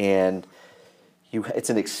shocking, and it's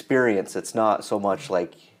an experience. It's not so much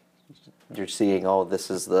like you're seeing, oh, this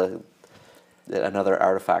is another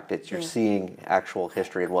artifact. You're seeing actual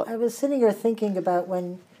history and what. I was sitting here thinking about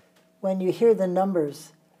when you hear the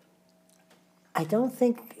numbers, I don't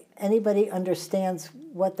think anybody understands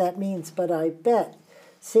what that means, but I bet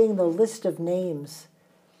seeing the list of names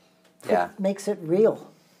makes it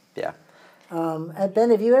real. Yeah. Ben,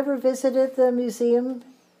 have you ever visited the museum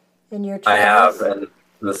in your I travels? have, and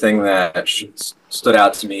the thing that stood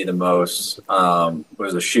out to me the most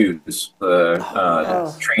was the shoes.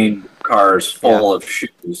 The train cars full of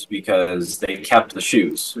shoes, because they kept the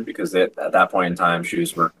shoes, because at that point in time,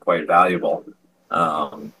 shoes were quite valuable.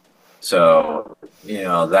 So, you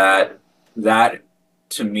know, that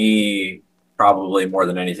to me, probably more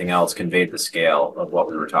than anything else, conveyed the scale of what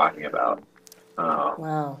we were talking about.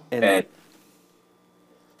 Wow. And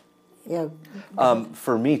Yeah.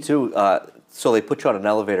 for me too, so they put you on an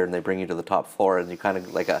elevator and they bring you to the top floor, and you kind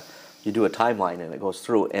of you do a timeline and it goes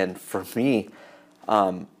through. And for me,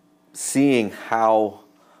 seeing how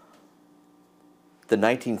the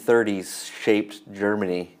 1930s shaped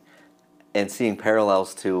Germany and seeing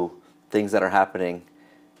parallels to things that are happening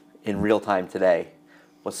in real time today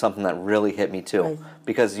was something that really hit me too. Right.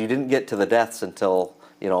 Because you didn't get to the deaths until,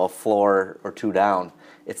 you know, a floor or two down.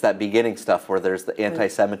 It's that beginning stuff where there's the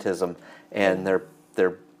anti-Semitism, and they're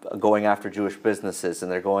going after Jewish businesses,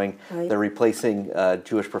 and they're replacing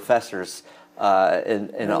Jewish professors,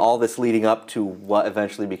 and all this leading up to what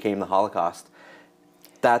eventually became the Holocaust.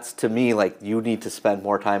 That's, to me, like, you need to spend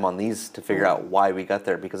more time on these to figure out why we got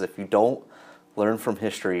there, because if you don't learn from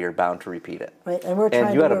history, you're bound to repeat it. Right, and we're trying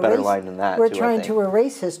and you to had a better line than that. We're too, trying to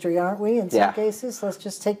erase history, aren't we? In some cases, let's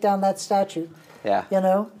just take down that statue. Yeah. You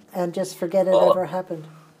know, and just forget it ever happened.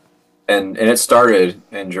 And it started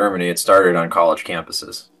in Germany. It started on college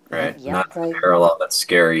campuses, right? Yep. And that's the parallel that's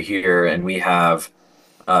scary here. And we have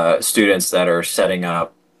students that are setting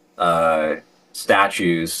up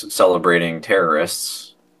statues celebrating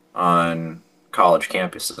terrorists on college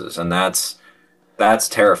campuses, and that's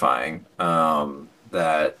terrifying.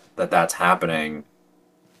 That's happening,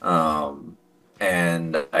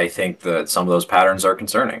 and I think that some of those patterns are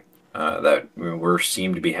concerning. That we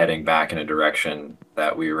seem to be heading back in a direction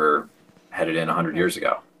that we were headed in 100 years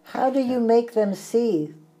ago. How do you make them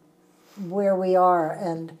see where we are,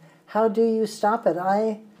 and how do you stop it?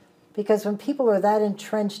 Because when people are that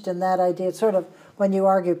entrenched in that idea, it's sort of when you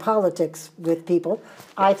argue politics with people,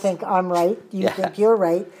 I think I'm right, you think you're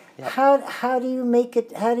right. Yep. How do you make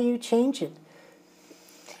it? How do you change it?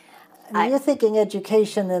 You're thinking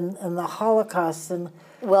education and the Holocaust and.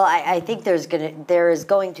 Well, I think there is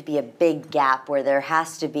going to be a big gap where there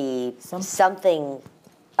has to be something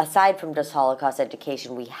aside from just Holocaust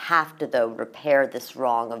education. We have to, though, repair this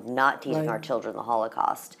wrong of not teaching our children the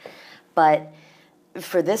Holocaust. But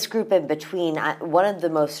for this group in between, one of the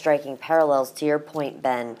most striking parallels to your point,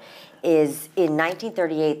 Ben, is in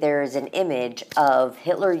 1938 there is an image of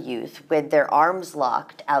Hitler Youth with their arms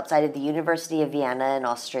locked outside of the University of Vienna in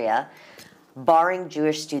Austria, barring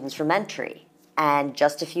Jewish students from entry. And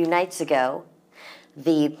just a few nights ago,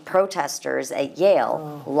 the protesters at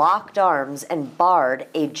Yale locked arms and barred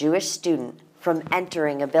a Jewish student from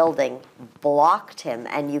entering a building, blocked him,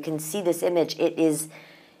 and you can see this image. It is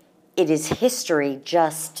history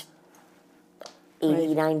just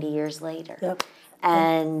 80, 90 years later. Yep.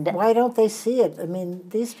 And why don't they see it? I mean,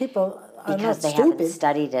 these people are not stupid. Because they haven't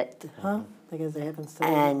studied it. Huh? Because they haven't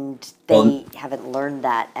studied and they haven't learned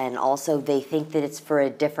that. And also they think that it's for a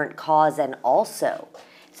different cause. And also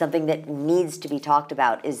something that needs to be talked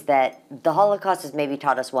about is that the Holocaust has maybe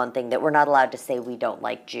taught us one thing, that we're not allowed to say we don't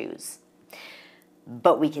like Jews.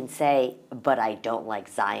 But we can say, but I don't like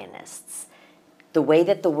Zionists. The way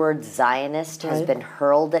that the word Zionist has been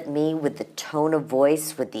hurled at me, with the tone of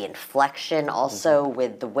voice, with the inflection, also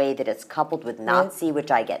with the way that it's coupled with Nazi,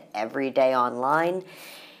 which I get every day online,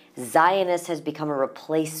 Zionist has become a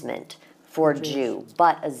replacement for Jew.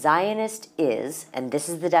 But a Zionist is, and this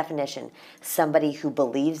is the definition, somebody who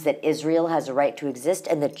believes that Israel has a right to exist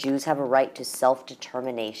and that Jews have a right to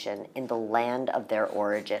self-determination in the land of their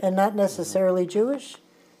origin. And not necessarily Jewish?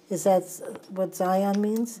 Is that what Zion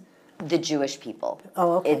means? The Jewish people.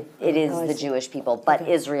 Oh, okay. It is the Jewish people. But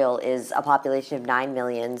Israel is a population of 9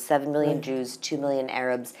 million, 7 million Jews, 2 million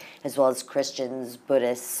Arabs, as well as Christians,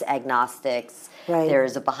 Buddhists, agnostics.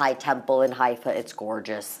 There's a Baha'i temple in Haifa. It's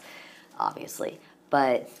gorgeous, obviously.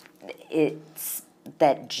 But it's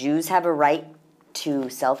that Jews have a right to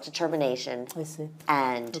self-determination. I see.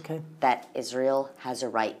 And that Israel has a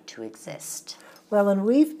right to exist. Well, and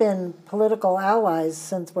we've been political allies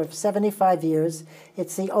since, 75 years.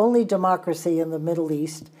 It's the only democracy in the Middle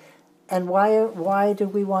East. And why do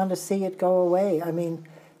we want to see it go away? I mean,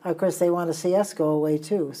 of course, they want to see us go away,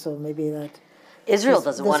 too. So maybe that... Israel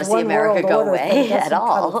doesn't want to see America go away at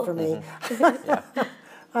all. For me.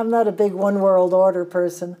 I'm not a big one world order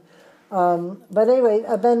person. But anyway,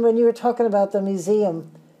 Ben, when you were talking about the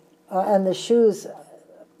museum and the shoes...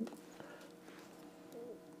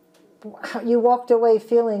 You walked away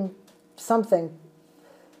feeling something,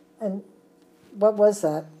 and what was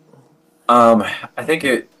that? I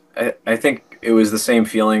think I think it was the same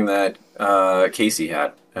feeling that Casey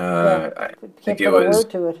had. Yeah, I think can't it put a was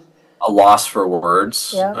word to it. a loss for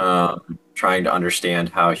words, Yeah, trying to understand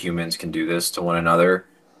how humans can do this to one another.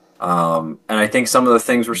 And I think some of the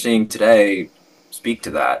things we're seeing today speak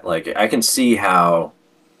to that. Like I can see how,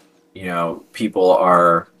 people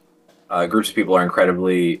are groups of people are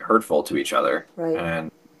incredibly hurtful to each other, right.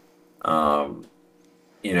 and um,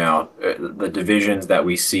 the divisions that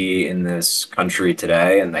we see in this country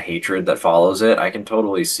today and the hatred that follows it. I can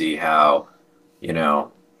totally see how, you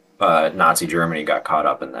know, Nazi Germany got caught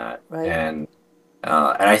up in that, Right. and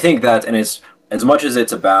I think that, and it's as much as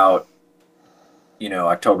it's about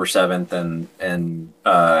October 7th and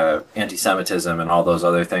anti-Semitism and all those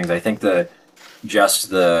other things. I think that just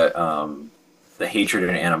the hatred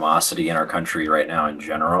and animosity in our country right now in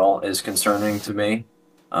general is concerning to me,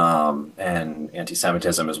 and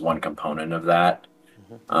anti-Semitism is one component of that.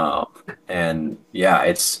 Um, and yeah,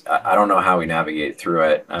 I don't know how we navigate through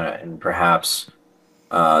it, and perhaps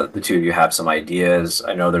the two of you have some ideas.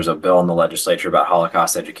 I know there's a bill in the legislature about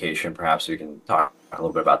Holocaust education. Perhaps we can talk a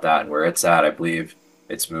little bit about that and where it's at. I believe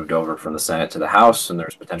it's moved over from the Senate to the House, and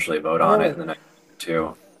there's potentially a vote on it Really? in the next week or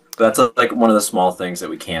two. But that's like one of the small things that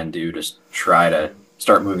we can do to try to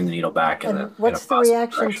start moving the needle back in And in a what's the positive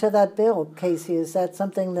reaction direction. to that bill, Casey? Is that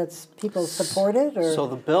something that's people supported, or? So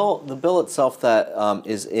the bill itself that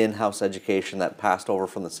is in House Education that passed over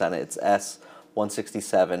from the Senate, it's S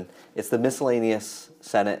 167. It's the miscellaneous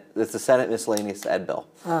Senate. It's the Senate miscellaneous ed bill.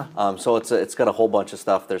 So it's got a whole bunch of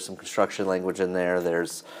stuff. There's some construction language in there.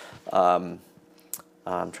 There's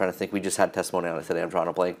I'm trying to think. We just had testimony on it today. I'm drawing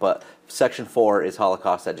a blank. But Section 4 is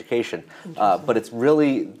Holocaust education. But it's a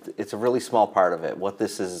really small part of it. What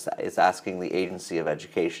this is asking the Agency of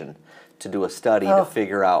Education to do a study to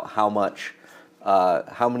figure out how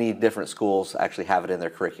many different schools actually have it in their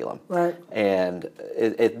curriculum. Right. And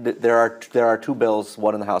there are two bills,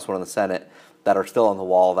 one in the House, one in the Senate, that are still on the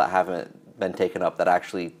wall that haven't been taken up that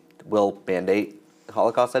actually will mandate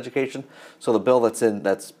Holocaust education. So the bill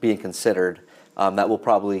that's being considered, that will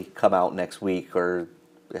probably come out next week, or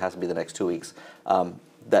it has to be the next 2 weeks.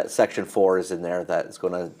 That Section 4 is in there that is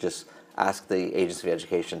going to just ask the Agency of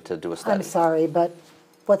Education to do a study. I'm sorry, but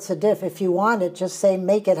what's the diff? If you want it, just say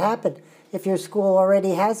make it happen. If your school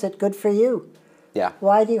already has it, good for you. Yeah.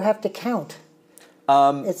 Why do you have to count?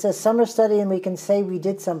 It's a summer study, and we can say we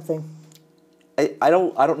did something. I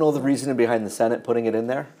don't know the reasoning behind the Senate putting it in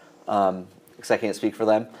there, because I can't speak for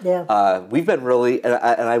them. Yeah. We've been really,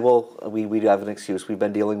 we have an excuse. We've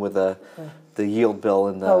been dealing with the yield bill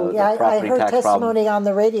and the property I heard tax testimony problem. on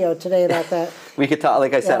the radio today about that. We could talk,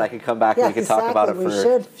 like I said, Yeah. I could come back and we could talk about it exactly, we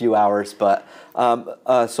for a should. few hours. But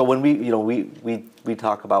so when we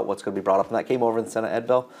talk about what's going to be brought up, and that came over in the Senate Ed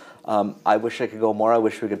bill. I wish I could go more. I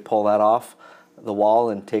wish we could pull that off the wall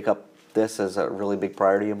and take up this as a really big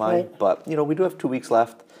priority of mine. Right. But we do have 2 weeks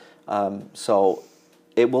left, so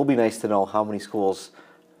it will be nice to know how many schools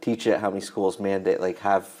teach it, how many schools mandate, like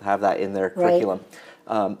have that in their curriculum,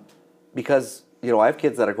 because I have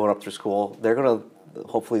kids that are going up through school. They're going to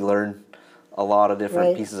hopefully learn a lot of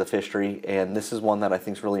different pieces of history, and this is one that I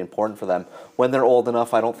think is really important for them. When they're old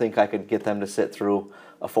enough, I don't think I could get them to sit through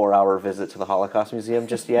a 4-hour visit to the Holocaust Museum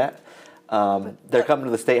just yet. They're coming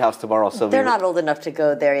to the State House tomorrow, so They're not old enough to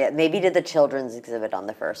go there yet. Maybe to the children's exhibit on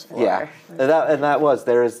the first floor. Yeah,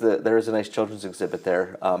 there is a nice children's exhibit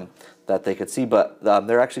there that they could see, but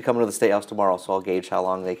they're actually coming to the State House tomorrow, so I'll gauge how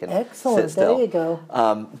long they can Excellent. sit still. There you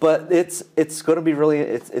go. But it's going to be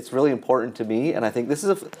it's really important to me, and I think this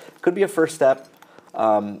could be a first step,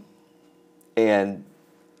 and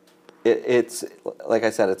it's like I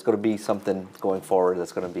said, it's going to be something going forward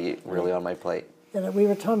that's going to be really on my plate. And we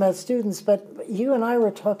were talking about students, but you and I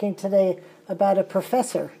were talking today about a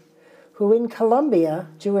professor who in Columbia,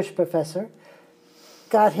 Jewish professor,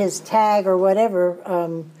 got his tag or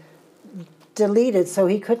whatever deleted so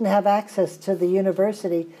he couldn't have access to the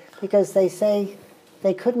university because they say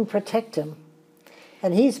they couldn't protect him.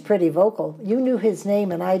 And he's pretty vocal. You knew his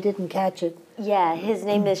name and I didn't catch it. Yeah, his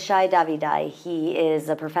name is Shai Davidai. He is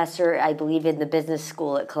a professor, I believe, in the business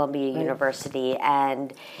school at Columbia University,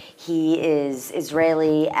 and he is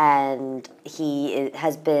Israeli, and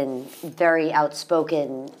has been very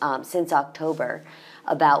outspoken since October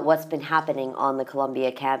about what's been happening on the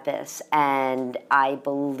Columbia campus. And I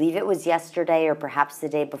believe it was yesterday or perhaps the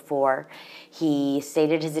day before, he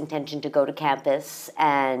stated his intention to go to campus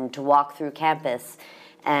and to walk through campus,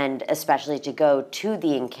 and especially to go to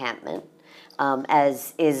the encampment,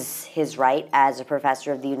 as is his right as a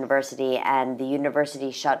professor of the university, and the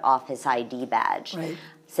university shut off his ID badge,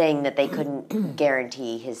 saying that they couldn't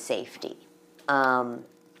guarantee his safety.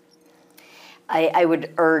 I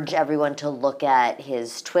would urge everyone to look at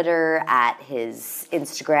his Twitter, at his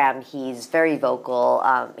Instagram. He's very vocal.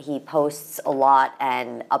 He posts a lot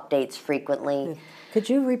and updates frequently. Could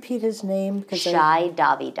you repeat his name? Shai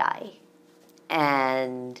Davidai.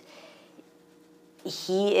 And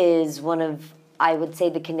he is one of, I would say,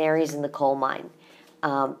 the canaries in the coal mine.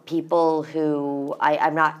 People who,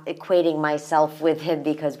 I'm not equating myself with him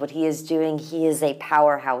because what he is doing, he is a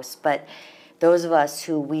powerhouse, but those of us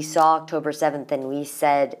who we saw October 7th and we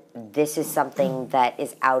said, this is something that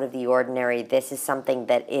is out of the ordinary, this is something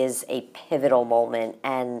that is a pivotal moment,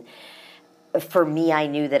 and for me, I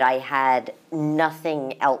knew that I had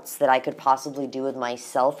nothing else that I could possibly do with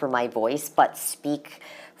myself or my voice but speak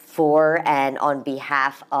for and on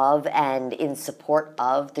behalf of and in support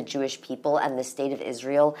of the Jewish people and the state of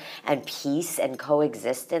Israel and peace and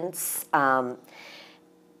coexistence.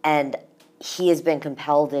 And he has been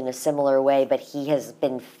compelled in a similar way, but he has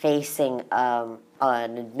been facing an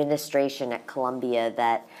administration at Columbia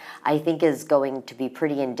that I think is going to be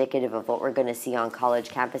pretty indicative of what we're going to see on college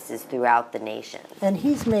campuses throughout the nation. And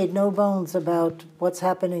he's made no bones about what's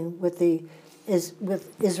happening with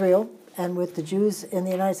Israel and with the Jews in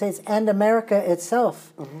the United States and America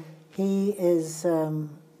itself. Mm-hmm. He is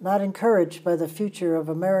not encouraged by the future of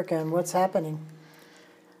America and what's happening.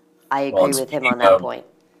 I agree with him on that point.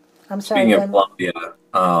 I'm sorry, speaking of Columbia,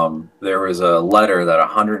 there was a letter that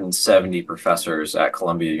 170 professors at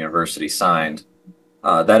Columbia University signed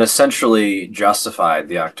that essentially justified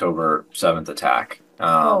the October 7th attack.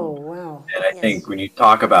 Oh, wow. And I think when you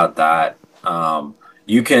talk about that,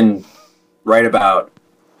 you can write about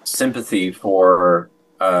sympathy for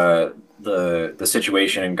the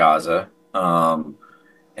situation in Gaza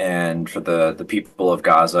and for the people of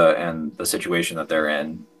Gaza and the situation that they're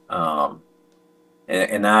in.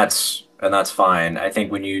 And that's fine. I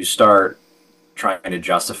think when you start trying to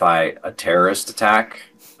justify a terrorist attack,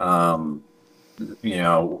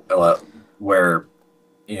 where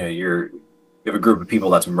you have a group of people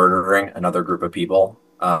that's murdering another group of people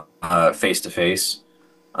face to face,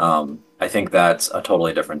 I think that's a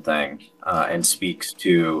totally different thing and speaks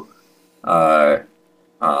to a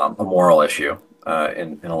moral issue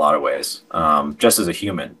in a lot of ways. Just as a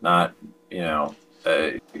human, not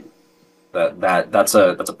that's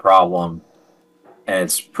a problem, and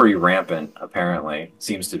it's pretty rampant. Apparently,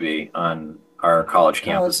 seems to be on our college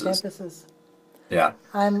campuses. Yeah,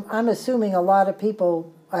 I'm assuming a lot of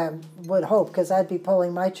people would hope, because I'd be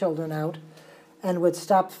pulling my children out, and would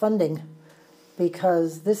stop funding,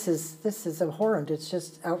 because this is abhorrent. It's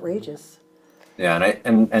just outrageous. Yeah,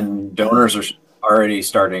 and donors are already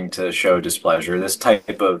starting to show displeasure. This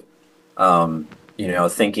type of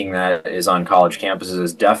thinking that is on college campuses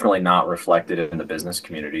is definitely not reflected in the business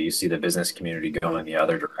community. You see the business community going the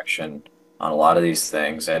other direction on a lot of these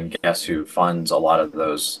things, and guess who funds a lot of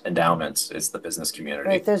those endowments? It's the business community.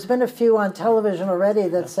 Right. There's been a few on television already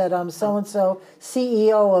that said, I'm so-and-so,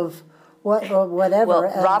 CEO of whatever.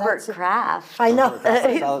 Well, Robert Kraft. I know.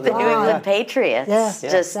 The New England Patriots. Yeah,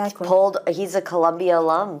 just exactly. he's a Columbia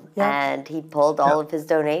alum, and he pulled all of his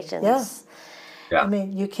donations. Yeah. I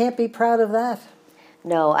mean, you can't be proud of that.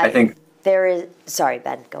 No, I think there is. Sorry,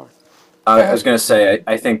 Ben, go on. I was going to say,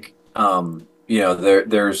 I think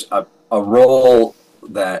there's a role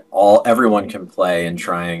that everyone can play in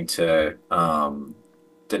trying to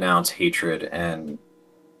denounce hatred and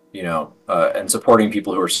and supporting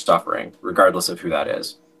people who are suffering, regardless of who that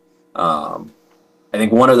is. I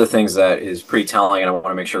think one of the things that is pretty telling, and I want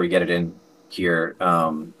to make sure we get it in here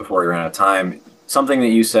before we run out of time, something that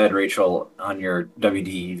you said, Rachel, on your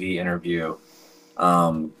WDEV interview.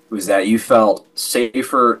 Was that you felt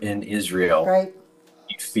safer in Israel right.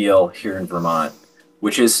 You feel here in Vermont,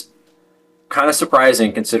 which is kind of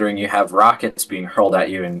surprising considering you have rockets being hurled at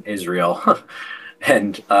you in Israel.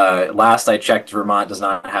 And last I checked, Vermont does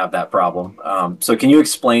not have that problem. So can you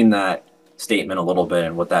explain that statement a little bit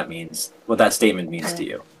and what that means, what that statement means to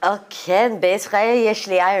you? Okay, basically, יש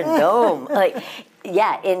לי Iron Dome.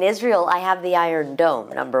 Yeah, in Israel, I have the Iron Dome,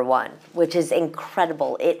 number one, which is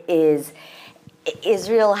incredible.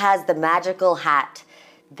 Israel has the magical hat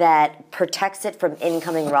that protects it from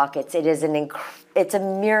incoming rockets. It is it's a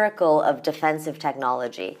miracle of defensive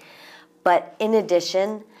technology. But in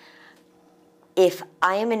addition, if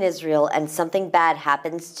I am in Israel and something bad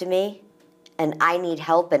happens to me and I need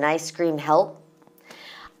help and I scream help,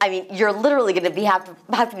 I mean, you're literally going to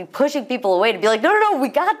have to be pushing people away to be like, no, we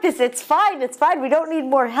got this. It's fine. We don't need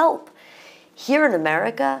more help. Here in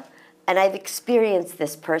America, and I've experienced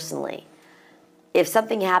this personally, if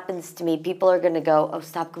something happens to me, people are going to go, oh,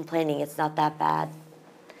 stop complaining. It's not that bad.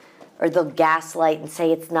 Or they'll gaslight and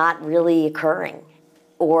say it's not really occurring.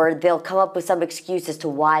 or they'll come up with some excuse as to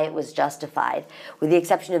why it was justified, with the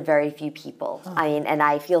exception of very few people. I mean, and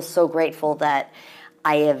I feel so grateful that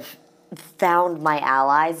I have found my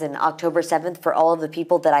allies. And October 7th, for all of the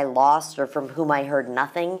people that I lost or from whom I heard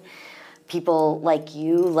nothing, people like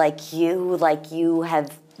you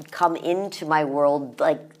have come into my world,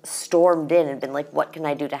 like stormed in and been like, what can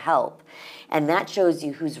I do to help? And that shows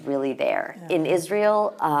you who's really there. Yeah. In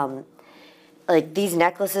Israel, like these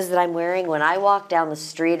necklaces that I'm wearing, when I walk down the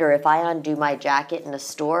street or if I undo my jacket in a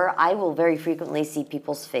store, I will very frequently see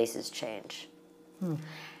people's faces change.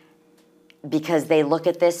 Because they look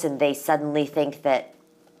at this and they suddenly think that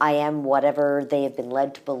I am whatever they have been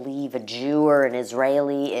led to believe a Jew or an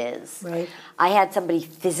Israeli is. Right. I had somebody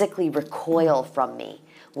physically recoil from me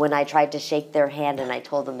when I tried to shake their hand and I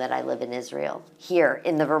told them that I live in Israel. Here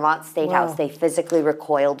in the Vermont State House, they physically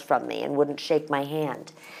recoiled from me and wouldn't shake my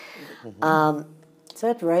hand. Is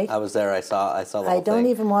that right? I was there. I saw the whole thing. I don't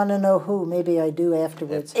even want to know who. Maybe I do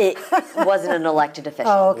afterwards. It wasn't an elected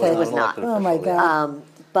official. Oh, okay. It was not. Oh, my God.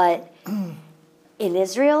 But in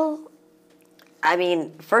Israel, I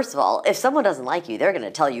mean, first of all, if someone doesn't like you, they're going to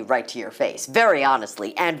tell you right to your face, very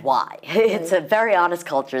honestly, and why. It's a very honest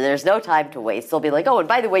culture. There's no time to waste. They'll be like, oh, and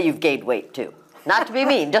by the way, you've gained weight too. Not to be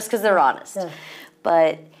mean, just because they're honest. Yeah.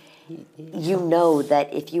 But you know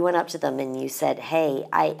that if you went up to them and you said, hey,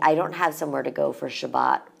 I don't have somewhere to go for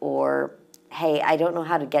Shabbat, or hey, I don't know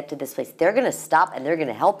how to get to this place, they're going to stop and they're going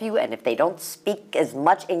to help you. And if they don't speak as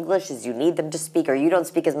much English as you need them to speak, or you don't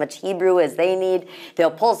speak as much Hebrew as they need,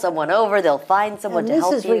 they'll pull someone over, they'll find someone to help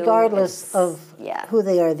you. And this is regardless of who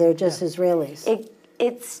they are. They're just Israelis.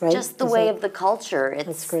 It's right? Just the way of the culture.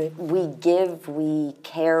 That's great. We give, we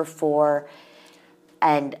care for,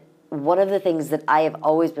 and one of the things that I have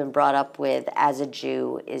always been brought up with as a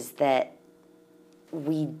Jew is that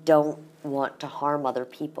we don't want to harm other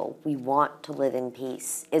people. We want to live in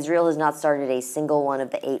peace. Israel has not started a single one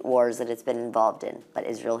of the 8 wars that it's been involved in, but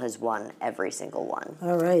Israel has won every single one.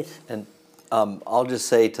 All right. And I'll just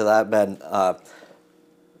say to that, Ben,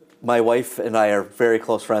 my wife and I are very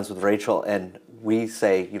close friends with Rachel, and we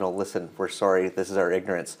say, listen, we're sorry, this is our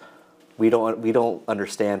ignorance. We don't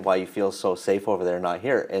understand why you feel so safe over there, not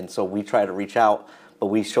here. And so we try to reach out, but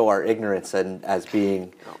we show our ignorance and as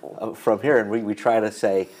being from here, and we try to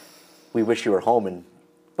say, we wish you were home,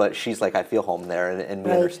 but she's like, I feel home there, and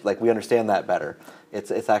we understand that better.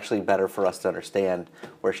 It's actually better for us to understand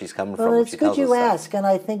where she's coming from. Well, it's good you ask, and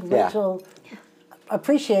I think Rachel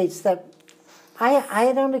appreciates that.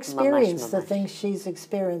 I don't experience the things she's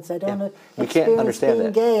experienced. I don't experience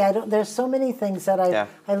being gay. There's so many things that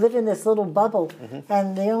I live in this little bubble,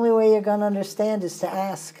 and the only way you're going to understand is to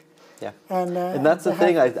ask. Yeah, and that's the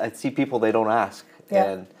thing. I see people, they don't ask,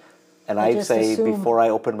 and I say before I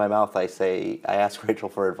open my mouth, I ask Rachel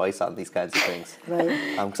for advice on these kinds of things, right?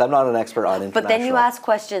 Because I'm not an expert on international. But then you ask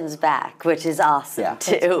questions back, which is awesome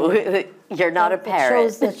too. You're not a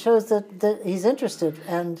parrot. It shows that he's interested,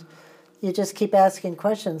 and you just keep asking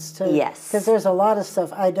questions too. Yes. Because there's a lot of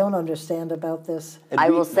stuff I don't understand about this.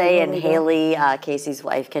 I will say, and Haley, Casey's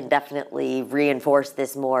wife, can definitely reinforce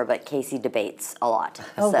this more, but Casey debates a lot.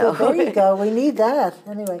 Oh, so. Good. There you go. We need that.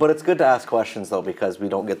 Anyway. But it's good to ask questions, though, because we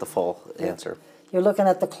don't get the full answer. You're looking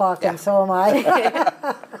at the clock, and so am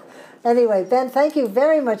I. Anyway, Ben, thank you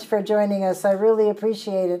very much for joining us. I really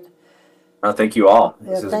appreciate it. Thank you all.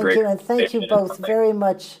 Thank you, and thank you both very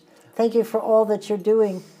much. Thank you for all that you're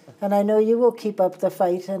doing. And I know you will keep up the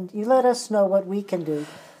fight, and you let us know what we can do.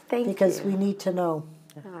 Because we need to know.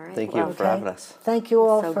 All right. Thank you for having us. Thank you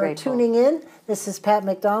all for tuning in. This is Pat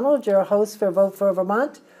McDonald, your host for Vote for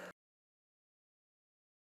Vermont.